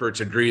NBA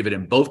experts agree that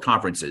in both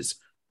conferences,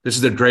 this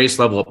is the greatest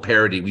level of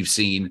parity we've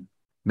seen,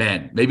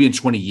 man, maybe in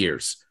 20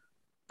 years,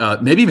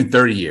 maybe even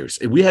 30 years.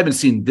 We haven't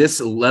seen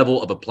this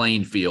level of a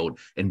playing field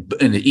in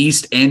the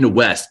East and the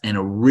West in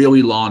a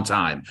really long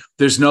time.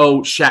 There's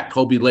no Shaq,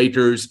 Kobe,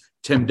 Lakers,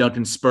 Tim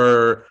Duncan,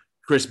 Spur,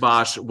 Chris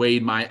Bosh,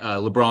 Wade,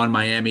 LeBron,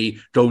 Miami,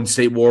 Golden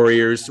State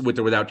Warriors with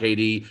or without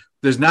KD.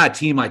 There's not a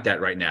team like that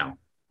right now.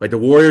 Like the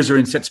Warriors are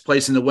in sixth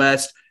place in the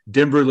West.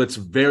 Denver looks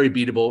very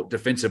beatable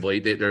defensively.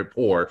 They're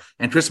poor.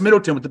 And Chris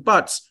Middleton with the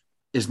Bucks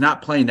is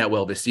not playing that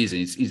well this season.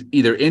 He's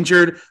either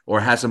injured or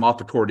has some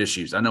off-the-court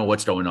issues. I don't know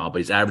what's going on, but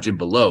he's averaging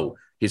below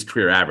his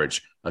career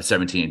average of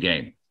 17 a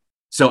game.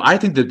 So I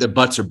think that the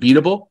Bucks are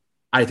beatable.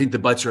 I think the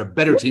Bucks are a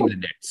better team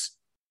than the Knicks.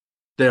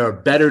 They're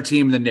a better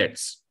team than the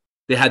Knicks.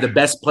 They had the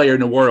best player in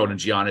the world in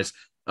Giannis.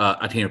 I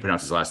can't even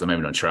pronounce his last name. I'm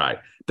even going to try.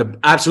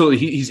 Absolutely,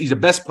 he's the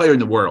best player in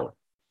the world.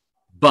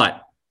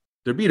 But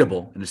they're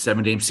beatable in a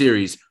 7-game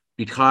series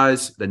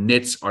because the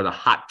Knicks are the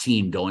hot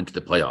team going to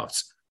the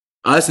playoffs.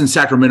 Us and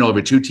Sacramento are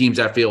the two teams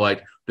I feel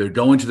like they're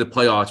going to the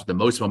playoffs with the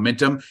most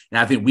momentum. And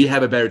I think we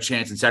have a better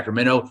chance in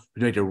Sacramento to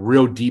make a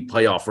real deep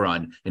playoff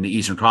run in the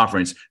Eastern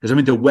Conference because I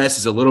think the West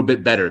is a little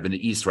bit better than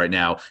the East right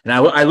now. And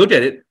I look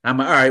at it, I'm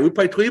like, all right, we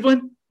play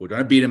Cleveland. We're going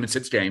to beat them in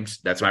 6 games.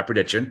 That's my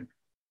prediction.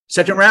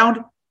 Second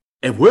round,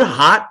 if we're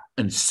hot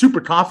and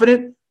super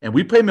confident and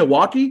we play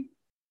Milwaukee,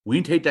 we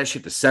can take that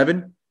shit to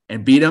 7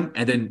 and beat them.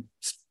 And then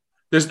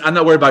I'm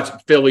not worried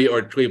about Philly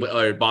or Cleveland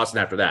or Boston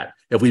after that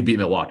if we beat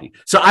Milwaukee.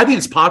 So I think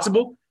it's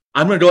possible.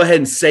 I'm going to go ahead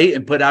and say it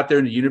and put it out there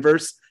in the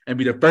universe and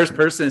be the first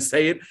person to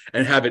say it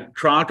and have it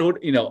chronicled,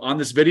 on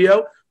this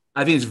video.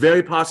 I think it's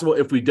very possible.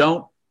 If we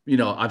don't,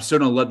 I'm still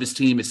going to love this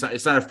team. It's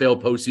not a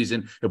failed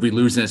postseason. If we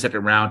lose in the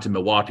second round to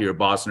Milwaukee or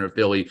Boston or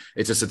Philly,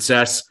 it's a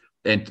success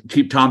and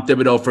keep Tom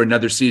Thibodeau for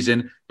another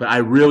season. But I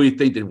really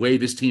think the way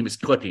this team is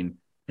clicking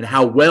and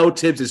how well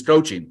Tibbs is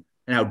coaching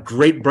and how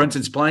great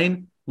Brunson's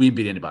playing, we can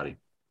beat anybody.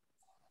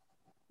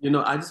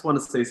 I just want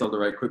to say something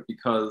right quick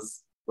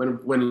because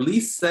when Lee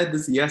said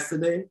this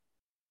yesterday,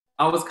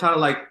 I was kind of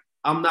like,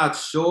 I'm not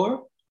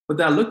sure. But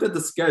then I looked at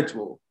the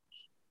schedule.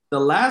 The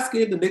last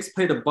game the Knicks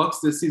played the Bucks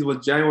this season was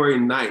January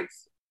 9th.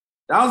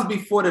 That was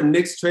before the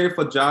Knicks traded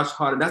for Josh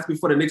Hart. That's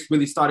before the Knicks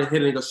really started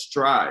hitting a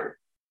stride.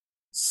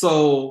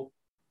 So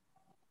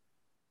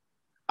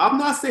I'm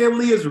not saying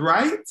Lee is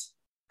right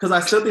because I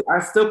still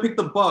pick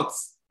the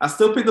Bucks. I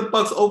still pick the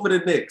Bucks over the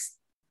Knicks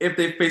if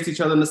they face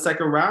each other in the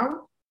second round.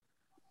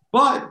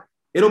 But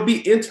it'll be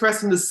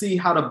interesting to see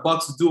how the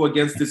Bucks do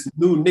against this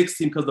new Knicks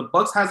team because the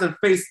Bucks hasn't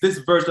faced this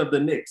version of the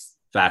Knicks.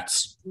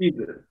 Facts.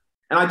 Either.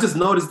 And I just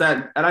noticed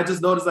that. And I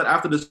just noticed that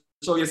after the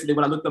show yesterday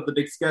when I looked up the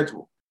Knicks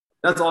schedule.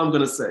 That's all I'm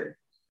going to say.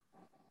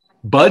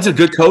 Bud's a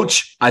good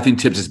coach. I think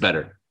Tibbs is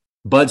better.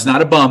 Bud's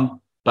not a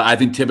bum, but I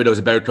think Thibodeau's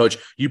a better coach.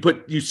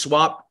 You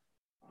swap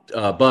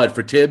Bud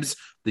for Tibbs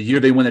the year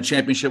they won the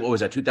championship. What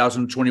was that,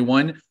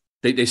 2021?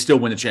 They still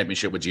win the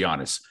championship with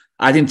Giannis.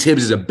 I think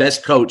Tibbs is the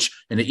best coach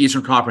in the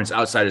Eastern Conference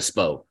outside of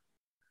Spo.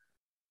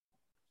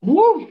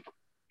 Woo!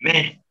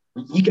 Man,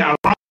 you got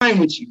Ryan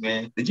with you,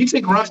 man. Did you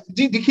take Ryan?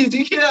 Did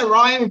you hear that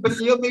Ryan and put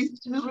the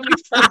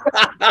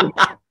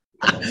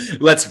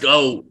Let's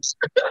go.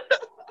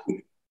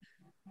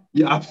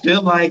 Yeah, I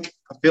feel like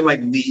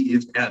Lee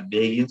is at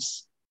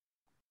Vegas,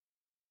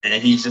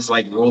 and he's just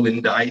like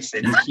rolling dice,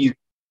 and he's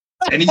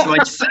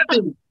like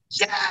 7,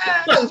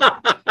 yes.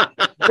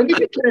 Let me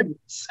get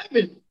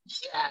 7,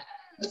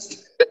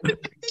 yes.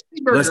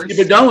 Let's keep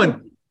it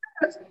going.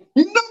 Yes.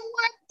 You know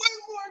what? One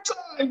more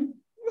time.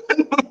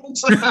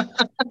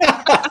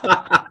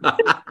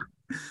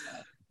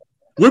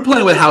 We're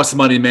playing with house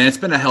money, man. It's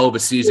been a hell of a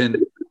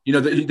season.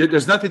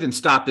 There's nothing that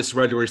stopped this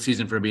regular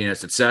season from being a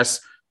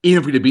success.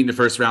 Even if we'd have beaten the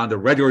first round, the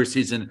regular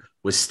season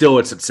was still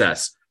a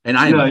success. And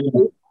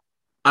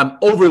I'm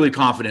overly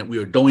confident we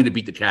are going to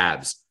beat the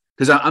Cavs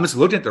because I'm just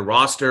looking at the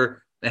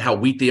roster and how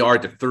weak they are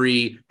at the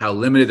 3, how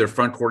limited their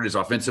front court is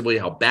offensively,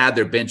 how bad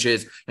their bench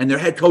is, and their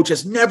head coach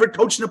has never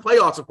coached in the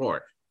playoffs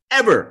before,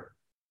 ever.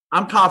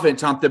 I'm confident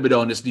Tom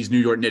Thibodeau and these New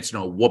York Knicks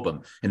will whoop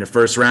them in the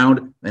first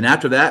round. And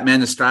after that, man,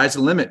 the sky's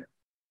the limit.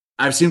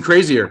 I've seen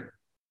crazier.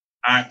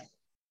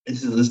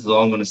 This is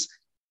all I'm going to say.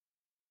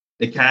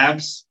 The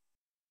Cavs,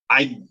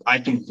 I think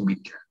it's going to be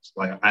the Cavs.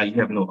 Like,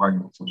 you have no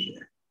argument for me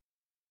there.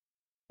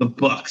 The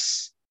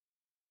Bucks.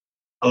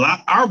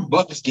 Our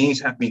Bucks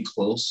games have been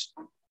close.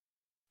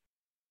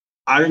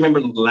 I remember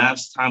the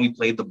last time we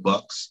played the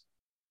Bucks.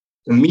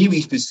 To me,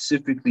 we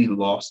specifically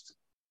lost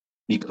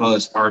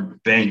because our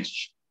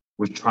bench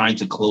was trying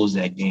to close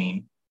that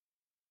game.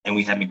 And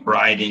we had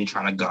McBride in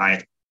trying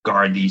to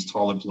guard these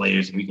taller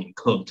players, and we getting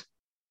cooked.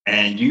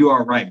 And you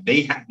are right.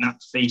 They have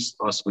not faced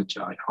us with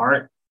Josh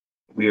Hart.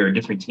 We are a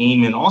different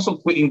team. And also,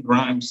 Quentin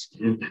Grimes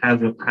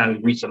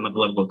hasn't reached another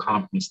level of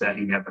confidence that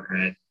he never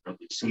had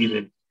this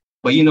season.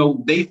 But,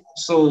 they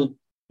also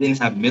didn't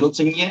have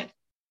Middleton yet.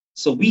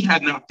 So we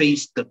have not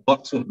faced the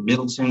Bucks with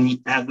Middleton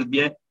as of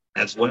yet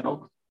as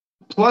well.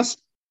 Plus,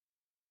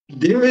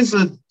 there is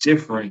a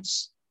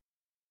difference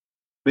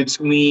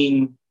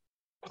between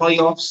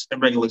playoffs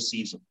and regular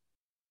season.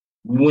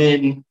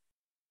 When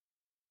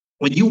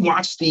you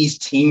watch these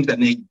teams that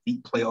make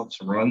deep playoffs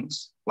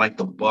runs, like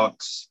the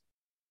Bucks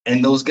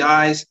and those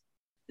guys,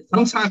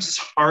 sometimes it's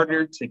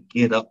harder to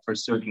get up for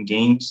certain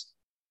games,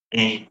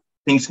 and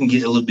things can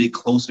get a little bit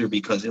closer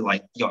because they're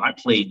like, I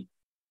played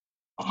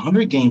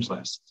 100 games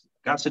last season,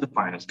 got to the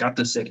finals, got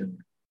to the second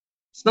round.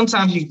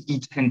 Sometimes you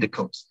tend to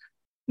coast.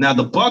 Now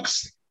the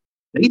Bucks,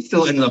 they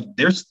still end up.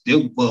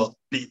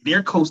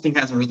 Their coasting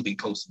hasn't really been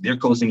coasting. Their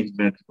coasting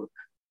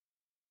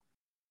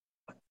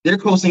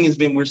has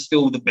been we're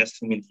still the best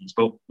team in the East.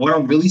 But what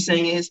I'm really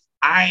saying is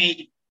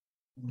I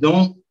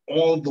don't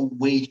all the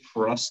way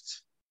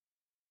trust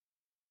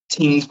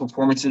teams'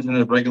 performances in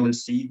the regular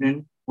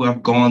season who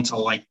have gone to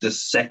like the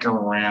second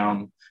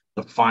round,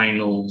 the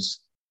finals,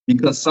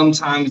 because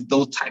sometimes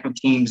those type of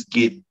teams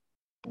get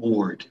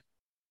bored.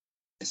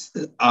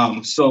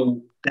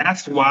 So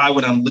that's why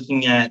when I'm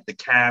looking at the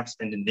Cavs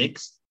and the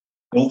Knicks,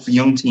 both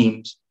young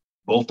teams,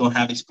 both don't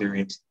have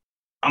experience,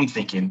 I'm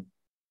thinking,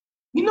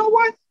 you know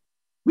what?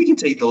 We can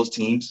take those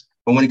teams.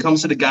 But when it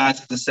comes to the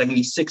guys at the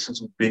 76ers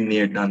who've been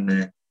there, done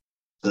that,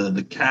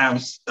 the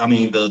Cavs,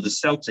 the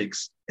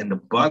Celtics and the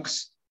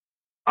Bucks,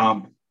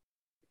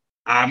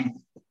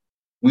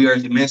 we are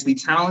immensely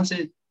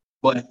talented,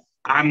 but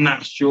I'm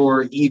not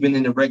sure even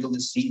in the regular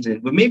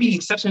season, with maybe the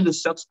exception of the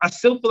Celtics, I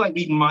still feel like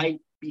we might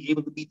be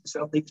able to beat the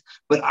Celtics,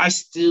 but I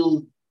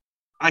still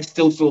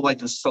feel like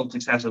the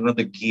Celtics has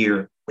another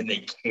gear when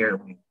they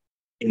carry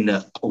in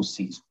the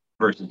postseason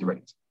versus the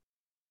regular season.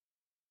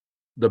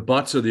 The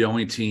Bucks are the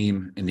only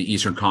team in the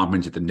Eastern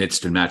Conference that the Knicks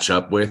can match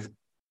up with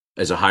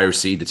as a higher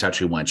seed that's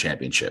actually won a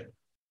championship.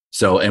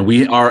 So, and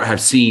we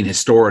have seen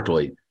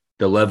historically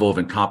the level of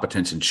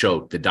incompetence and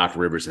choke that Dr.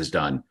 Rivers has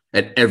done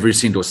at every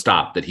single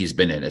stop that he's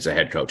been in as a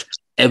head coach.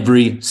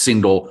 Every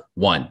single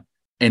one.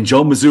 And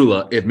Joe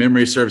Mazzulla, if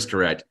memory serves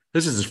correct,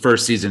 this is his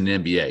first season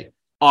in the NBA.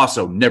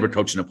 Also, never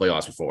coached in the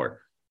playoffs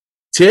before.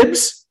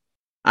 Tibbs,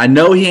 I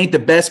know he ain't the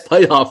best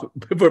playoff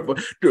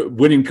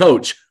winning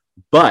coach,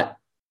 but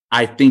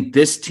I think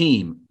this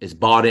team is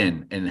bought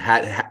in and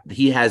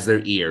he has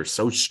their ear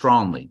so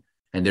strongly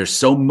and they're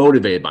so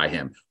motivated by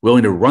him,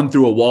 willing to run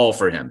through a wall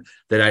for him,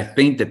 that I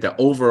think that the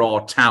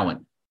overall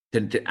talent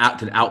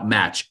can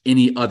outmatch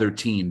any other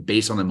team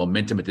based on the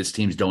momentum that this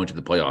team's going to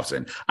the playoffs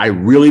in. I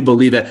really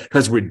believe that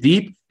because we're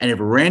deep, and if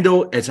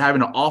Randall is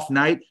having an off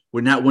night,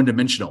 we're not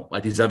one-dimensional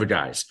like these other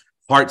guys.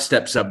 Hart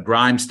steps up,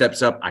 Grimes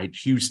steps up,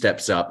 IQ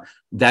steps up.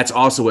 That's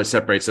also what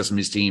separates us from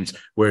these teams,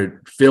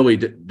 where Philly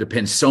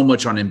depends so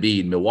much on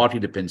Embiid, Milwaukee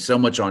depends so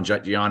much on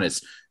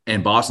Giannis,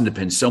 and Boston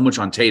depends so much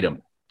on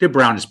Tatum. Give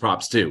Brown his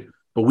props too.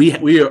 But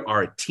we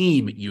are a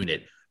team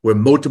unit where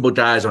multiple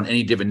guys on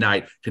any given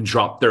night can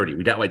drop 30.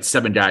 We got like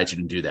 7 guys who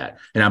can do that.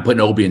 And I'm putting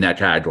Obi in that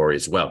category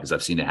as well because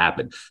I've seen it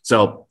happen.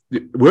 So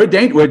we're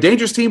a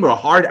dangerous team. We're a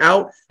hard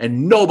out,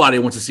 and nobody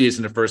wants to see us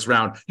in the first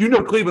round. You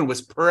know, Cleveland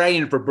was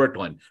praying for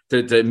Brooklyn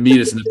to meet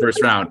us in the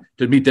first round,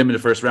 to meet them in the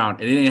first round.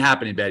 And it ain't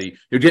happening, Betty.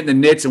 You're getting the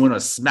Knicks and we're going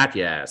to smack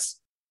your ass.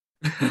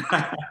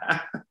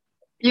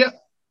 Yeah.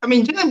 I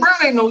mean, Jalen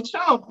Brown ain't no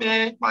chump,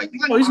 man. Like,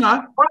 no, he's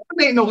not.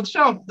 Brown ain't no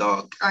chump,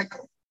 dog.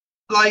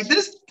 Like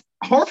this,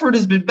 Horford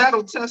has been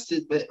battle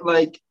tested, but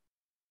like,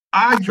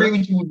 I agree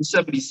with you with the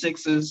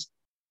 76ers.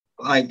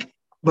 Like,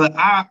 but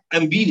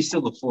Embiid is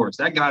still a force.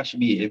 That guy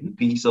should be an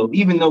MVP. So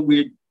even though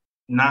we're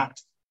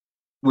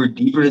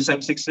deeper than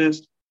 76ers,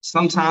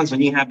 sometimes when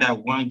you have that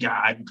one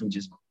guy who can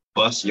just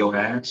bust your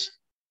ask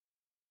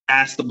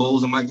the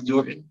Bulls and Michael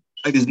Jordan,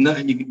 like there's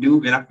nothing you can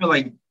do. And I feel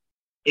like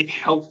if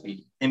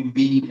healthy,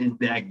 Embiid is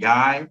that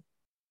guy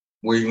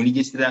where when he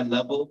gets to that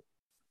level,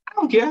 I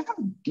don't care how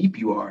deep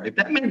you are. If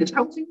that man is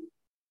healthy,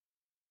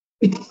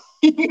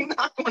 you're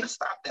not going to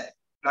stop that.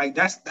 Like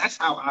that's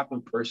how I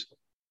feel personally.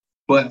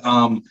 But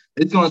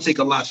it's going to take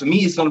a lot. For me,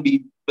 it's going to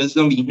be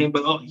him.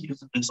 But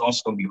it's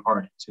also going to be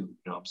Harden too. You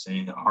know what I'm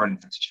saying? Harden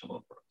has to show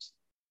up for us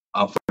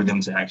for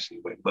them to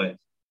actually win. But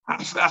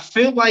I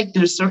feel like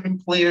there's certain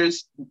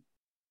players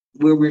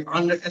where we're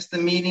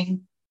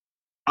underestimating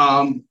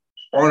on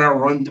our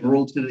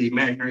road to the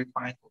imaginary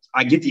finals.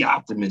 I get the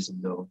optimism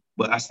though,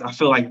 but I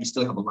feel like we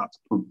still have a lot to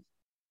prove.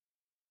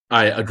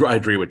 I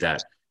agree with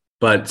that.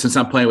 But since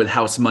I'm playing with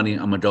house money,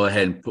 I'm going to go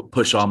ahead and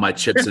push all my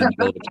chips in the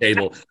middle of the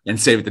table and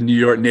say that the New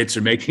York Knicks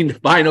are making the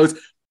finals.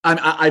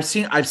 I've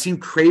seen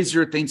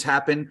crazier things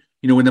happen.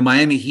 You know, when the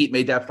Miami Heat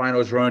made that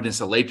finals run against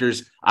the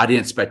Lakers, I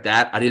didn't expect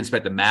that. I didn't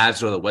expect the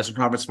Mavs or the Western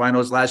Conference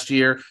Finals last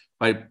year.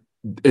 Like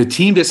a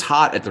team that's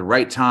hot at the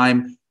right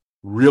time,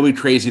 really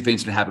crazy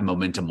things can happen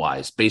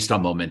momentum-wise, based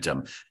on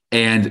momentum.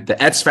 And the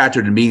X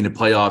factor to me in the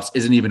playoffs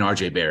isn't even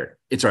RJ Barrett.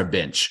 It's our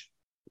bench.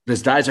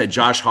 There's guys like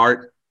Josh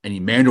Hart and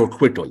Emmanuel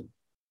Quickly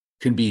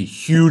can be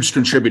huge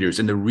contributors.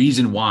 And the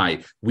reason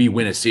why we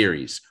win a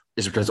series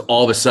is because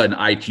all of a sudden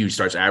IQ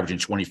starts averaging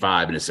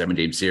 25 in a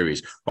 7-game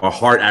series. Our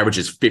Hart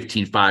averages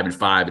 15, 5, and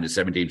 5 in a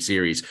 7-game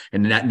series.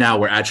 And now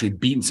we're actually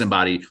beating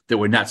somebody that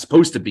we're not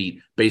supposed to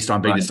beat based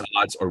on biggest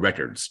odds or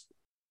records.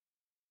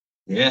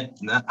 Yeah,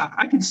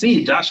 I can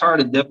see it. Josh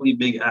Hart is definitely a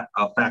big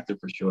factor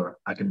for sure.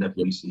 I can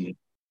definitely see it.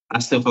 I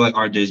still feel like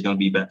RJ is going to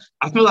be better.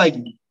 I feel like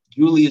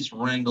Julius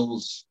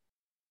Randle's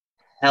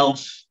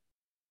health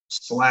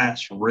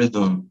 /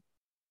 rhythm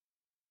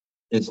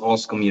is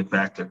also going to be a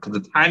factor because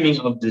the timing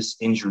of this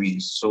injury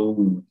is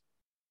so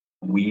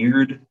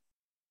weird.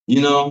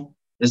 You know,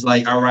 it's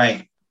like, all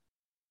right,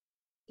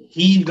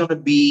 he's going to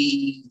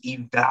be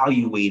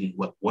evaluated,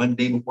 one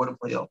day before the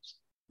playoffs?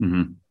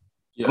 Mm-hmm.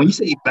 Yeah. When you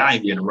say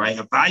evaluated, right?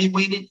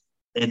 Evaluated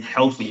and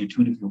healthy are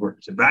 2 different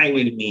words.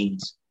 Evaluated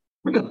means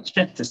we're going to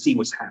check to see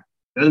what's happening.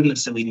 That doesn't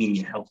necessarily mean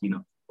you're healthy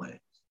enough to play.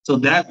 So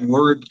that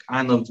word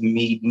kind of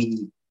made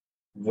me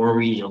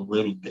worry a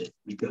little bit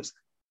because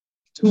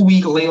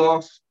 2-week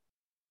layoff,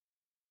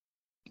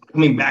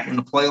 coming back in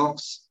the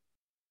playoffs,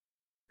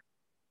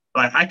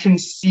 like I can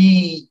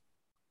see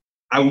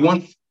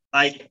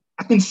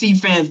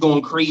fans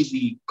going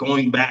crazy,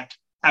 going back,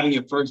 having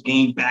your first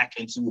game back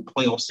into a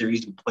playoff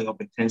series with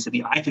playoff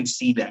intensity. I can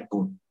see that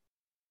going.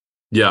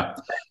 Yeah.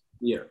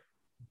 Yeah.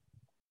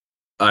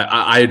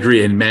 I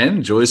agree. And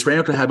man, Julius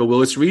Randle could have a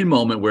Willis Reed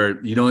moment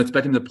where you don't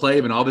expect him to play,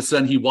 and all of a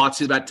sudden he walks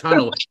through that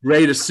tunnel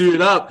ready to suit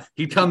it up.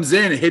 He comes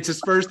in and hits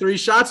his first 3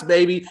 shots,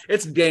 baby.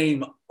 It's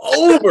game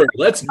over.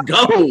 Let's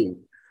go.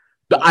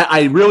 But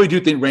I really do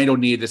think Randle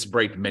needed this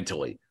break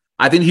mentally.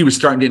 I think he was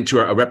starting to get into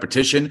a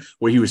repetition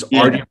where he was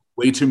arguing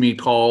way too many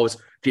calls,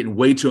 getting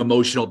way too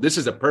emotional. This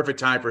is a perfect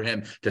time for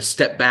him to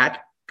step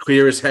back,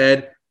 clear his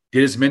head,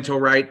 get his mental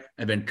right,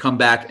 and then come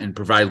back and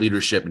provide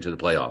leadership into the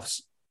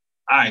playoffs.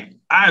 I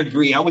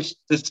agree. I wish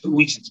this 2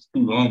 weeks is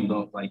too long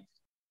though. Like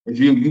if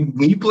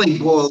when you play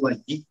ball, like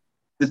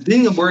the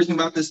thing that worries me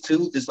about this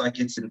too is like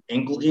it's an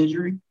ankle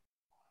injury.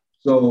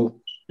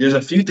 So there's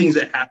a few things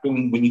that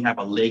happen when you have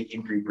a leg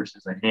injury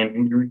versus a hand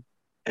injury.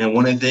 And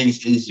one of the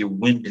things is your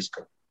wind is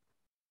cut.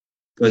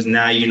 Because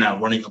now you're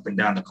not running up and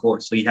down the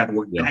court. So you have to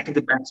work back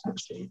into basketball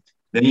shape.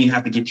 Then you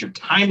have to get your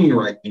timing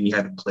right when you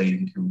haven't played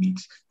in 2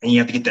 weeks. And you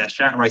have to get that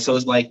shot right. So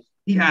it's like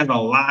He has a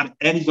lot,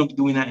 and he's going to be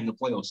doing that in the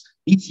playoffs.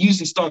 He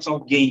usually starts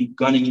off game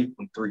gunning it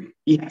from three.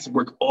 He has to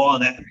work all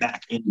that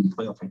back into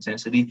playoff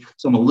intensity.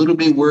 So I'm a little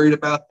bit worried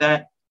about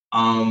that.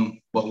 But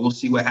we'll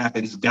see what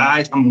happens.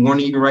 Guys, I'm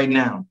warning you right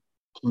now.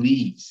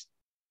 Please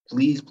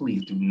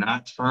do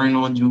not turn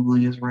on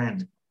Julius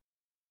Randle.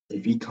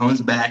 If he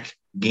comes back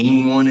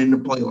game one in the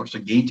playoffs or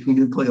game two in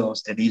the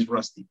playoffs and he's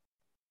rusty,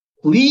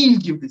 please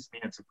give this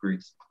man some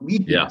grace.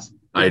 Please. Yeah,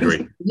 I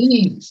agree.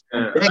 Please.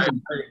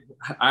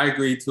 I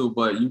agree too,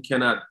 but you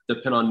cannot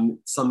depend on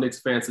some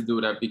Knicks fans to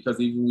do that, because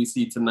even we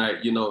see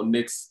tonight,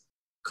 Knicks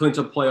clinch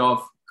a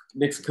playoff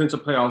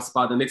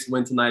spot. The Knicks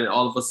win tonight, and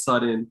all of a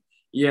sudden,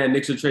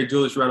 Knicks should trade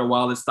Julius Randle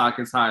while his stock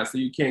is high. So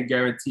you can't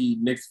guarantee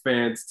Knicks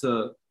fans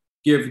to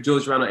give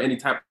Julius Randle any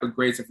type of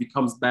grace if he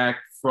comes back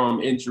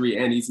from injury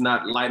and he's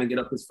not lighting it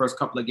up his first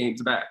couple of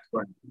games back.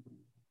 Right.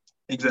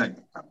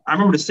 Exactly. I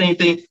remember the same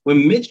thing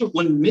when Mitch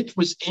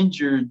was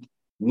injured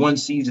one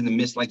season and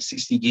missed like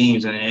 60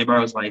 games, and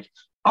everybody was like,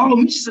 "Oh,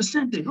 Mitch is a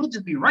center. He'll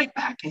just be right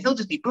back and he'll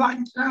just be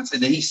blocking shots."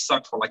 And then he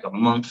sucked for like a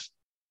month.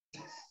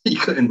 He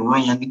couldn't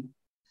run.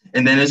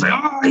 And then it's like,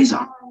 "Oh, he's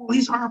horrible.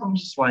 He's horrible." I'm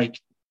just like,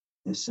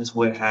 this is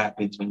what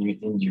happens when you're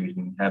injured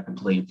and you haven't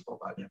played for a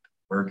while. You have to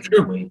work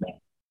your way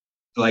back.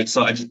 Like,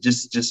 so I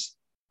just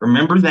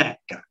remember that,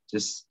 guys.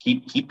 Just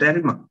keep that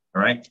in mind.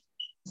 All right.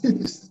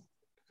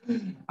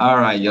 All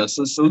right, yo.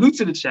 So salute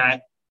to the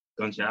chat.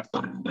 Gunshot.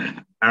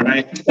 All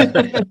right.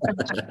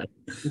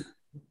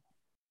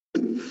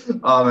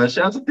 Oh man,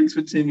 shout out to Picks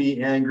for Timmy,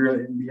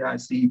 Angra,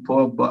 NBIC,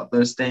 Paul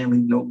Butler, Stanley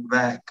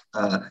Novak,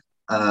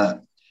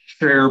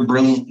 Share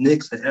Brilliant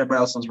Knicks, and everybody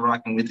else was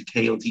rocking with the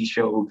KOT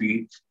show.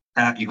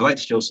 If you like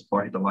the show so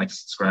far, hit the like,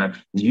 subscribe.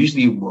 There's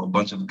usually a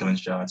bunch of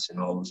gunshots and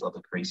all this other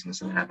craziness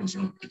that happens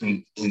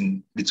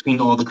in between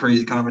all the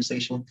crazy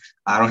conversation.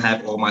 I don't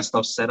have all my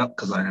stuff set up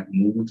because I have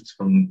moved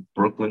from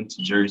Brooklyn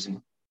to Jersey.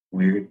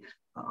 Weird.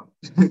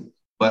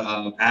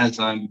 But as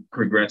I'm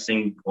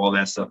progressing, all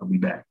that stuff will be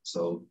back.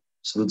 So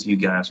salute to you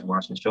guys for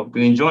watching the show. Hope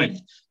you're enjoying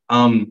it.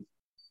 I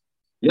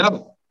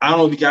don't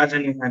know if you guys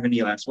have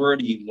any last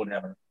word. You want to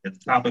have a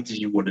topic that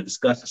you want to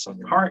discuss that's on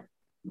your heart.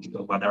 We can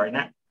go about that right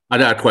now. I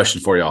got a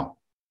question for y'all.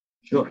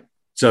 Sure.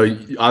 So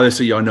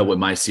obviously y'all know what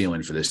my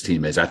ceiling for this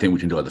team is. I think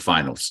we can go to the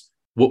finals.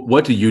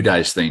 What do you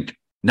guys think?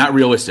 Not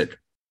realistic.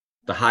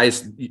 The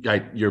highest,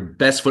 like your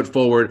best foot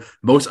forward,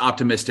 most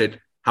optimistic.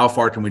 How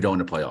far can we go in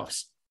the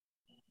playoffs?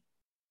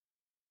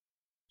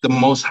 The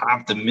most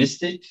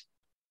optimistic?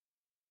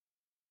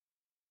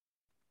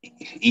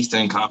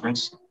 Eastern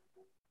Conference.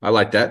 I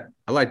like that.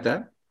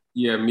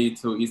 Yeah, me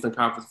too. Eastern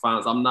Conference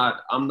Finals. I'm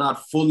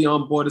not fully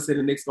on board to say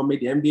the Knicks gonna make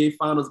the NBA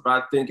Finals, but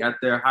I think at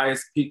their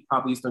highest peak,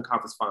 probably Eastern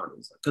Conference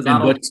Finals. Because I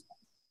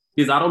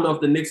don't know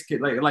if the Knicks get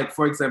like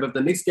for example, if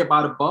the Knicks get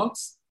by the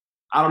Bucks,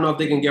 I don't know if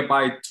they can get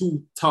by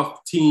two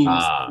tough teams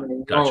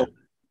gotcha.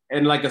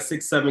 in like a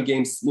 6-7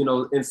 games, in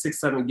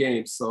 6-7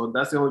 games. So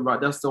that's the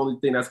only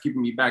thing that's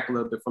keeping me back a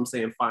little bit from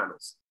saying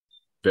finals.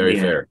 Very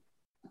fair.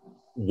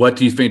 What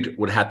do you think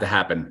would have to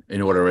happen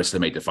in order for us to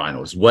make the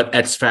finals? What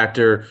X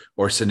factor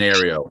or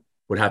scenario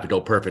would have to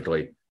go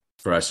perfectly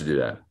for us to do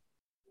that?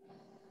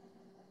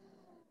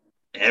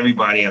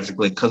 Everybody has to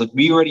click because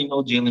we already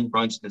know Jalen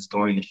Brunson is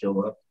going to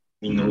show up.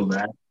 We know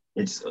that.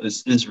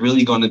 It's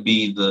really going to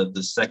be the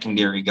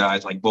secondary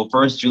guys. Like, well,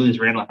 first Julius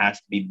Randle has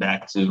to be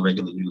back to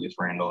regular Julius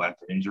Randle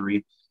after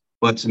injury.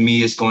 But to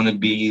me, it's going to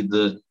be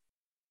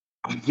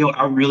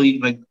I really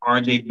like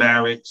RJ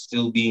Barrett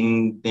still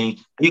being thing.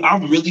 I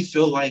really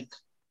feel like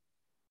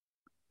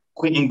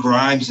Quentin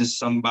Grimes is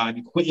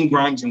somebody. Quentin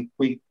Grimes and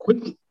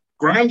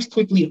Grimes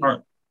quickly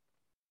hurt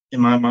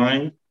in my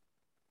mind.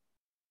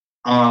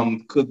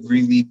 Could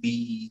really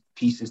be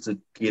pieces to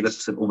get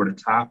us over the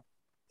top.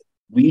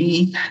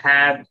 We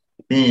have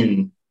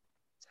been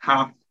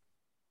top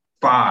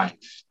 5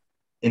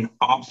 in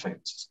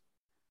offense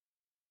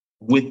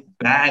with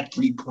bad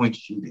 3-point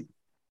shooting.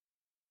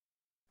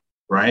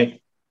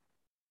 Right?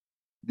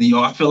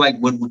 I feel like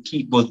what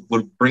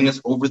would bring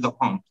us over the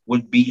hump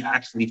would be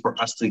actually for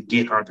us to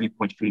get our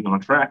 3-point shooting on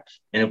track.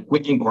 And if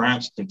Quentin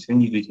Grimes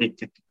continue to hit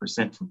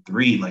 50% from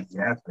 3, because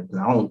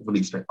I don't really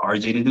expect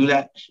RJ to do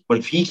that. But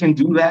if he can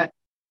do that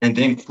and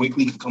then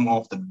quickly come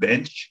off the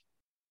bench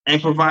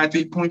and provide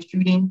 3-point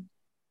shooting,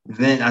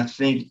 then I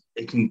think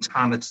it can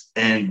kind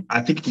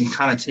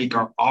of take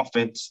our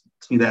offense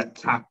to that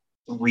top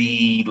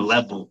 2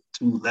 level.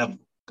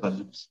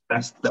 Because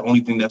that's the only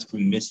thing that's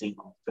been missing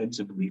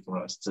offensively for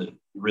us to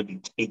really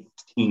take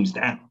teams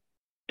down.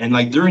 And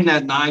like during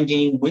that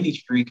 9-game winning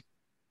streak,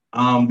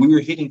 we were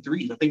hitting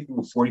threes. I think we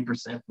were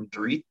 40% from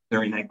 3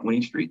 during that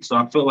winning streak. So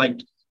I feel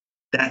like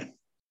that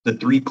the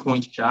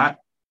 3-point shot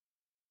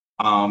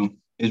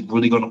is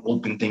really going to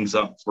open things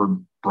up for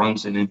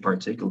Brunson in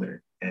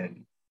particular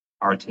and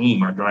our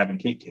team, our driving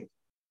kick.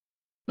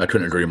 I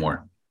couldn't agree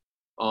more.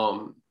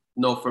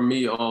 No, for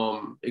me,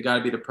 it got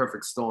to be the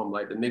perfect storm.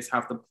 Like the Knicks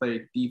have to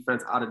play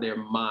defense out of their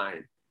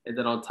mind, and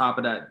then on top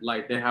of that,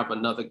 like they have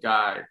another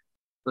guy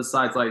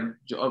besides like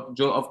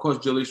of course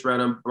Julius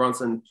Randle and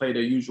Brunson play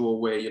their usual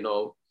way,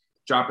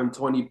 dropping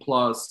 20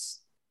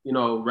 plus,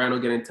 Randall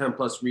getting 10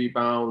 plus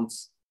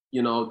rebounds,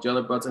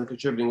 Jalen Brunson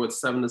contributing with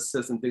 7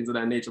 assists and things of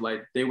that nature.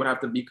 Like, they would have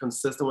to be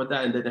consistent with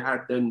that. And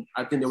then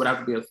I think there would have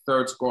to be a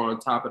third scorer on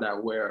top of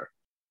that where,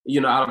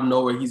 out of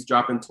nowhere, he's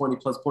dropping 20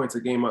 plus points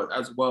a game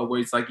as well, where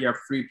it's like you have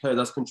 3 players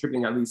that's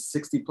contributing at least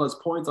 60 plus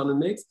points on the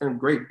Knicks and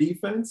great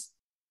defense.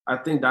 I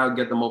think that'll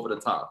get them over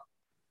the top.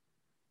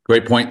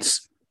 Great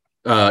points.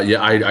 I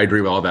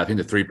agree with all that. I think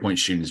the 3-point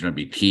shooting is going to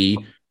be key.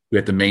 We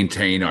have to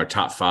maintain our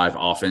top 5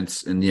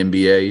 offense in the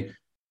NBA.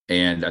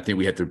 And I think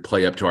we have to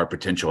play up to our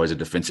potential as a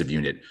defensive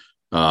unit.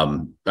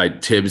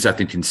 Tibbs, I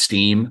think, can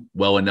steam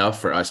well enough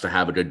for us to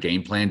have a good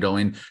game plan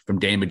going from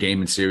game to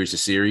game and series to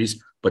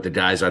series. But the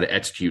guys ought to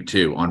execute,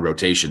 too, on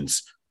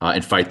rotations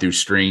and fight through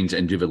screens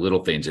and do the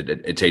little things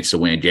it takes to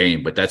win a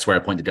game. But that's where I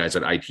point the guys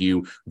at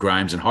IQ,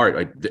 Grimes, and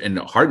and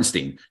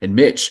Hartenstein and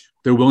Mitch.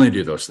 They're willing to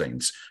do those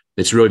things.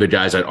 It's really the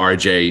guys like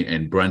RJ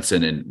and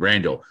Brunson and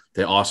Randall.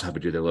 They also have to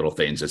do their little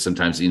things. And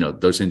sometimes,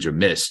 those things are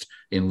missed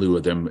in lieu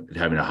of them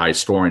having a high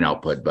scoring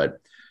output. But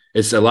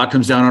it's a lot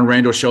comes down on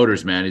Randall's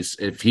shoulders, man.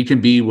 If he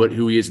can be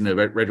who he is in the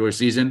regular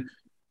season,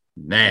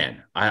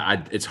 man,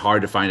 it's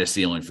hard to find a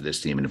ceiling for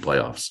this team in the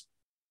playoffs.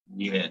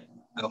 Yeah.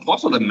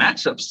 Also the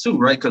matchups too,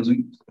 right? Because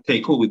we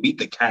beat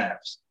the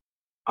Cavs.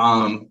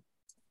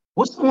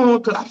 What's going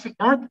on?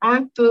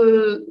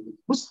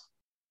 Because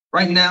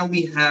right now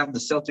we have the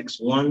Celtics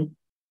 1.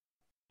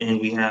 And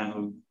we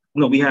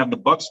have the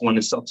Bucks 1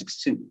 and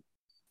Celtics 2.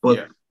 But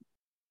yeah.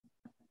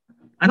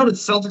 I know the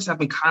Celtics have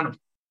been kind of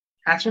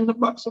catching the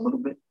Bucks a little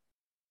bit.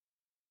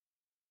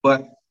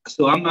 But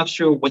so I'm not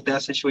sure what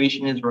that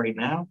situation is right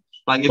now.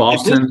 Like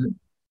Boston's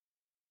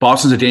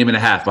a game and a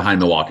half behind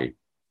Milwaukee.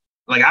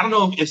 Like, I don't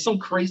know if some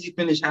crazy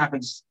finish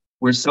happens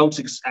where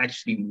Celtics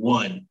actually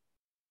won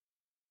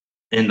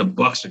and the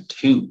Bucks are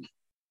 2.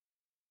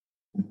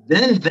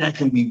 Then that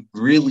can be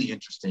really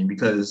interesting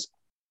because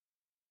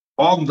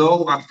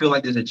although I feel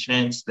like there's a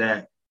chance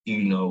that,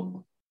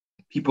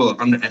 people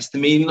are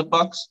underestimating the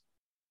Bucks.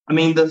 I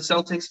mean, the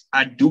Celtics,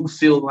 I do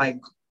feel like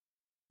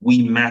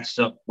we matched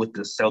up with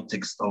the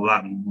Celtics a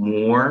lot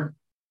more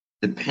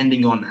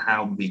depending on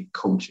how we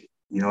coach it.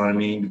 You know what I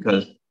mean?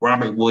 Because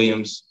Robert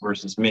Williams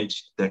versus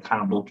Mitch, they're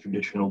kind of both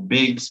traditional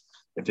bigs.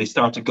 If they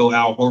start to go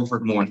Al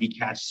Horford more and he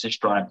catches his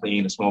stride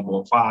playing a small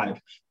ball 5,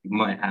 you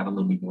might have a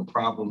little bit more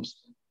problems.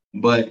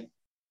 But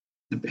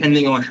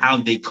depending on how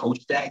they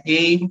coach that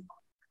game,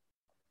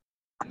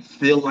 I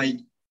feel like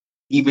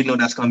even though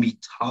that's going to be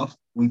tough,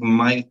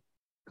 I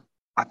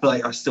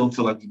still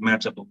feel like we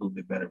match up a little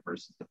bit better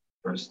versus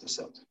the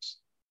Celtics.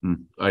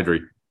 I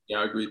agree. Yeah,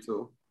 I agree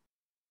too.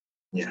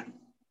 Yeah.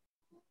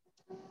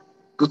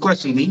 Good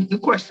question, Lee.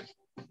 Good question.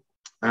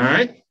 All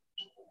right.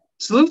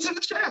 Salute to the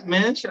chat,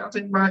 man. Shout out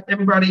to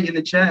everybody in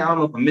the chat. I don't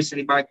know if I missed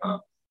anybody.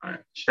 All right.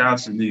 Shout out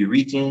to New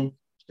Rican.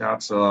 Shout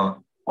out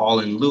to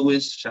All-In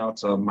Lewis. Shout out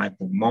to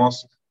Michael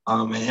Moss.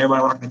 And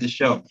everybody rocking the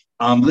show.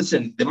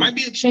 Listen, there might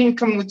be a change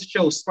coming with the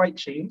show. Slight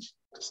change.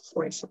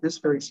 This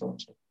very small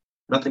change.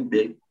 Nothing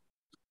big.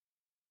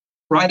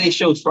 Friday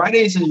shows.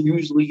 Fridays is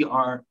usually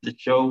the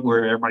show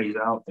where everybody's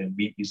out and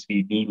we used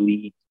to be me,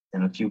 Lee,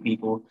 and a few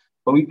people.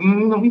 But we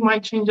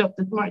might change up.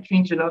 We might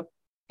change it up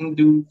and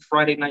do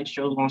Friday night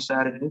shows on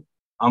Saturday.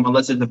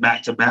 Unless it's a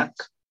back-to-back.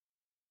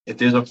 If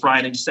there's a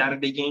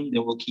Friday-Saturday game,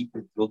 then we'll keep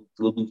it. We'll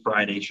do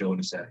Friday show and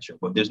a Saturday show.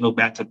 But if there's no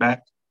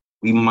back-to-back,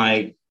 we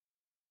might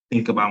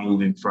think about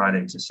moving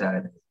Friday to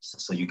Saturday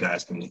so you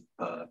guys can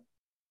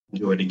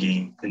enjoy the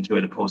game,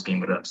 enjoy the post game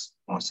with us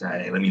on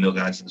Saturday. Let me know,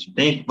 guys, what you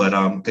think. But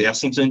y'all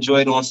seem to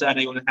enjoy it on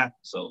Saturday when it happens.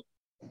 So,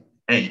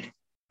 hey,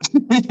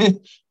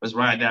 let's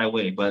ride that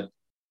way. But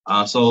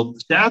so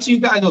shout out to you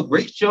guys. A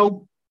great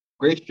show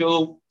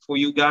for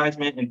you guys,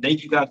 man. And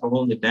thank you guys for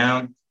holding it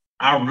down.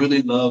 I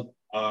really love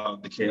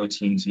the KO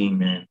team,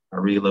 man. I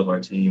really love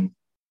our team.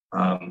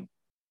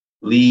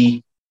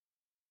 Lee,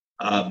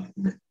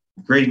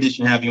 great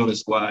addition to have you on the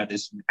squad.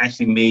 It's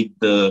actually made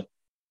the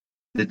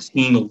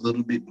team a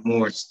little bit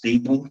more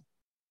stable.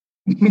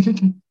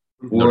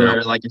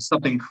 Or like if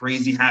something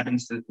crazy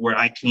happens where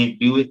I can't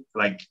do it,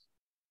 like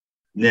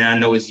then I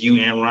know it's you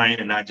and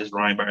Ryan and not just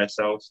Ryan by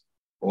ourselves.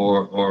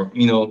 Or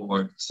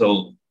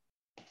so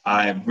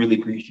I really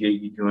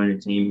appreciate you joining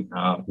the team.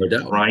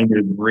 Ryan did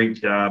a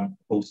great job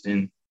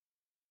hosting.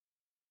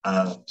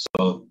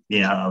 So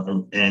yeah,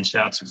 and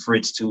shout out to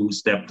Fritz too, who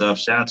stepped up.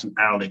 Shout out to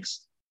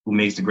Alex, who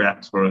makes the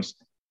graphics for us.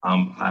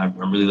 I'm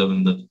really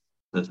loving the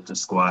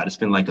squad. It's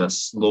been like a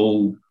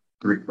slow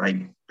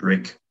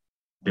brick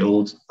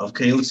build of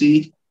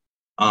KOC.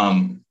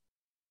 But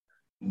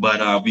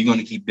we're going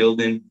to keep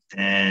building.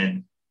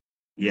 And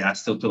yeah, I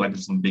still feel like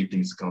there's some big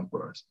things to come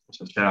for us.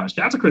 So shout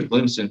out to Chris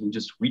Williamson, who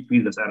just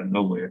retweeted us out of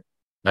nowhere.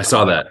 I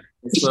saw that.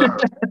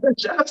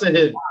 Shout out to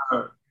him.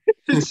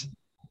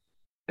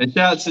 And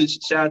shout out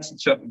to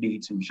Chuck D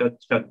too. Chuck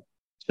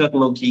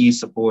low-key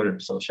supporter.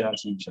 So shout out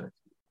to you, Chuck.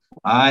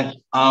 All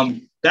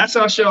right. That's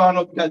our show. I don't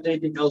know if you got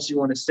anything else you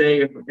want to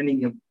say, or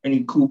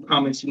any cool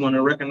comments you want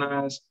to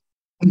recognize.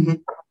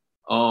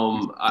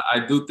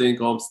 I do think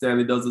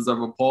Stanley does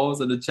deserve a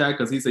pause in the chat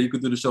because he said you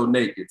could do the show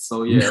naked.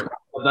 So yeah,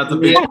 that's a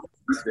big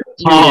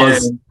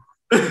Pause.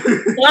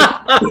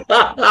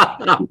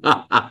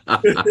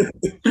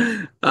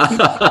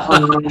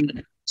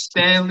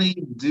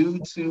 Stanley, due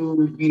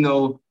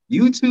to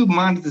YouTube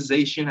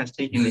monetization has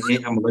taken a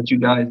hit. I'm gonna let you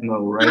guys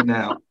know right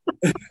now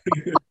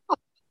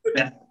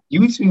that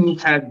YouTube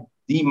has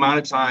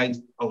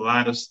demonetized a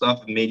lot of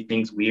stuff and made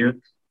things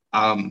weird.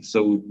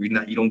 So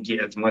you don't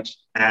get as much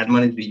ad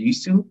money as you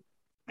used to.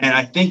 And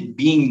I think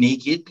being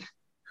naked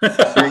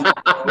during the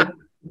show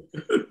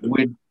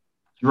would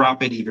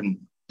drop it even more.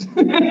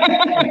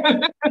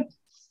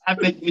 I'm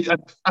pretty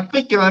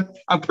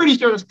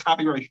sure there's a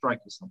copyright strike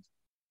or something.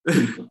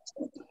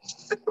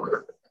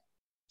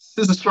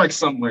 There's a strike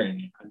somewhere in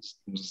here. I'm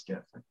just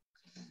guessing.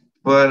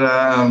 But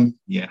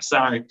yeah,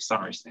 sorry,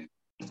 Sam.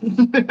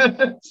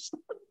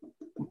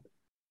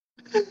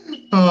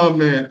 Oh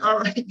man. All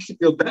right.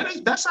 Yo,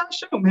 that's our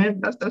show,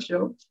 man. That's that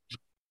show.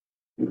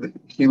 You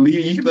can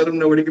let them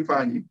know where they can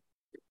find you.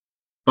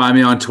 Find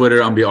me on Twitter.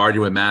 I'm gonna be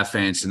arguing with Mavs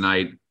fans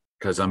tonight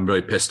because I'm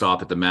really pissed off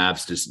that the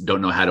Mavs just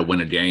don't know how to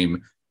win a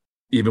game,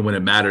 even when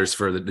it matters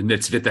for the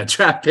Knicks to get that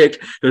draft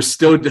pick. They're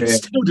still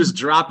just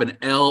dropping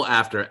L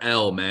after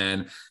L,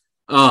 man.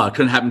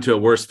 Couldn't happen to a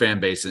worse fan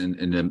base in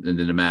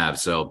the Mavs.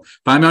 So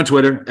find me on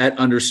Twitter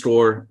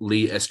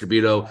 @_Lee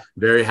Escobedo.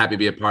 Very happy to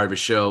be a part of the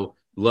show.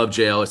 Love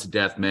J Ellis to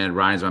death, man.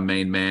 Ryan's my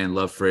main man.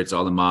 Love Fritz,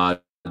 all the mods.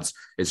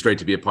 It's great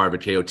to be a part of a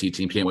KOT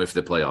team. Can't wait for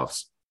the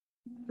playoffs.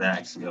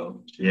 Thanks,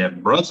 yo. Yeah,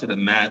 bro to the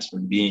Mavs for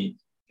being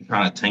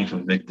trying to tank for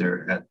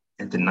Victor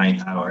at the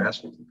 9th hour. That's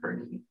fucking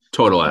crazy.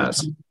 Total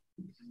ass.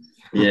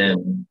 Yeah.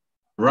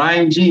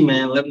 Ryan G,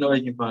 man. Let them know where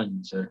you can find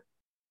you, sir.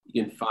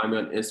 You can find me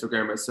on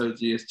Instagram at Sir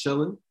G is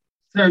chilling.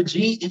 Sir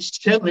G is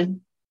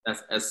chilling.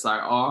 That's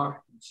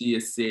SIR. G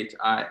is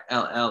CHILLI.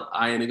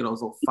 And you can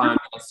also find me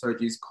on Sir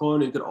G's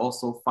Corner. You can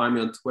also find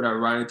me on Twitter at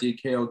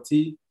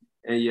RyanGKOT.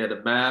 And yeah, the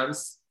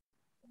Mavs.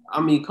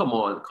 I mean, come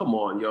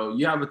on, yo.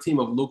 You have a team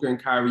of Luka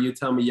and Kyrie. You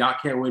tell me y'all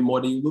can't win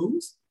more than you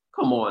lose?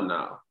 Come on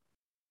now.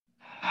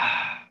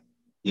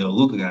 Yo,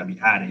 Luka gotta be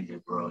out of here,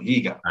 bro.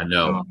 I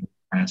know.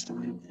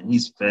 Man.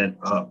 He's fed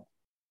up.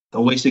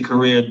 Don't waste your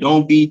career.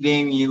 Don't be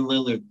Damian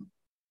Lillard.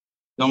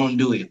 Don't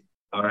do it.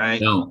 All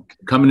right. No,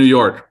 come to New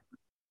York.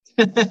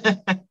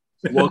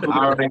 Welcome.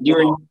 All right,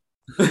 you're.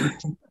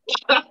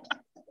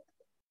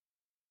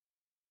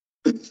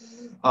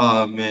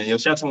 Oh man, yo,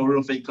 shout out to my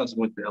real fake cousin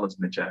with the Ellis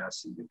in the chat. I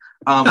see you.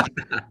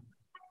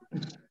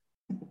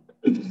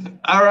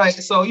 All right,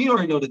 so you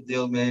already know the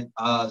deal, man.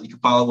 You can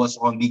follow us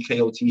on the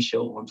KOT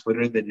Show on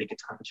Twitter, the Knick of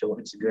Time Show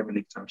on Instagram, and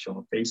Knick of Time Show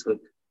on Facebook.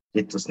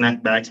 Get the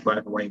snapbacks black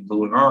and white,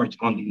 blue, and orange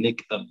on the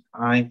Knick of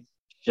Time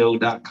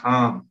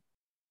Show.com.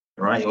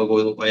 All right,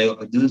 all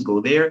you do is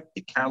go there,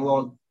 the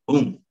catalog,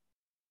 boom.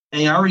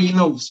 And you already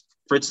know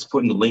Fritz is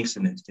putting the links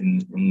in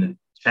the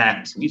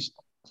chat, so you just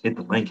hit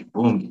the link and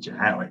boom, get your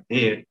hat right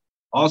there.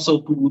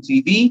 Also, Fubu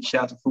TV.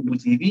 Shout out to Fubu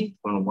TV. If you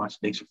want to watch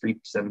Knicks for free for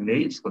 7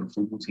 days, go to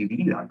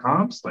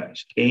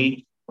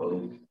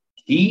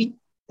FubuTV.com/KOT.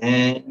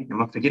 And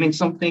am I forgetting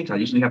something? I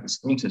usually have a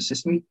screen to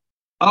assist me.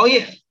 Oh,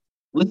 yeah.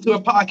 Listen to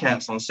our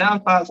podcast on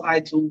SoundCloud,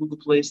 iTunes, Google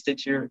Play,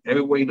 Stitcher.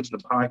 Everywhere you listen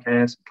to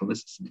podcasts, you can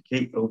listen to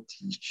the KOT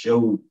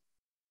Show.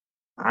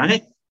 All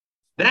right.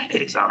 That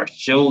is our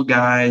show,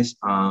 guys.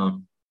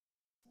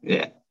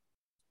 Yeah.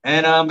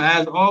 And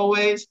as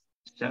always,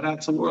 shout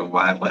out to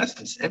Worldwide West,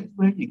 because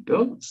everywhere you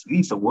go,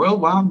 it's a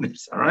worldwide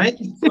mix, all right?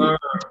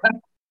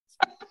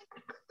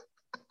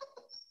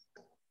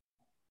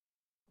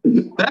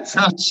 That's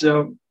our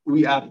show.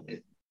 We out of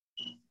here.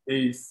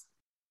 Peace.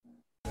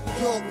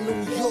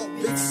 New York,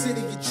 big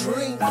city of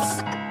dreams.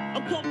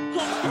 I'm coming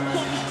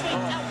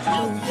straight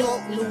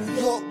out. New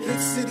York, big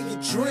city of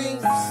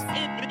dreams.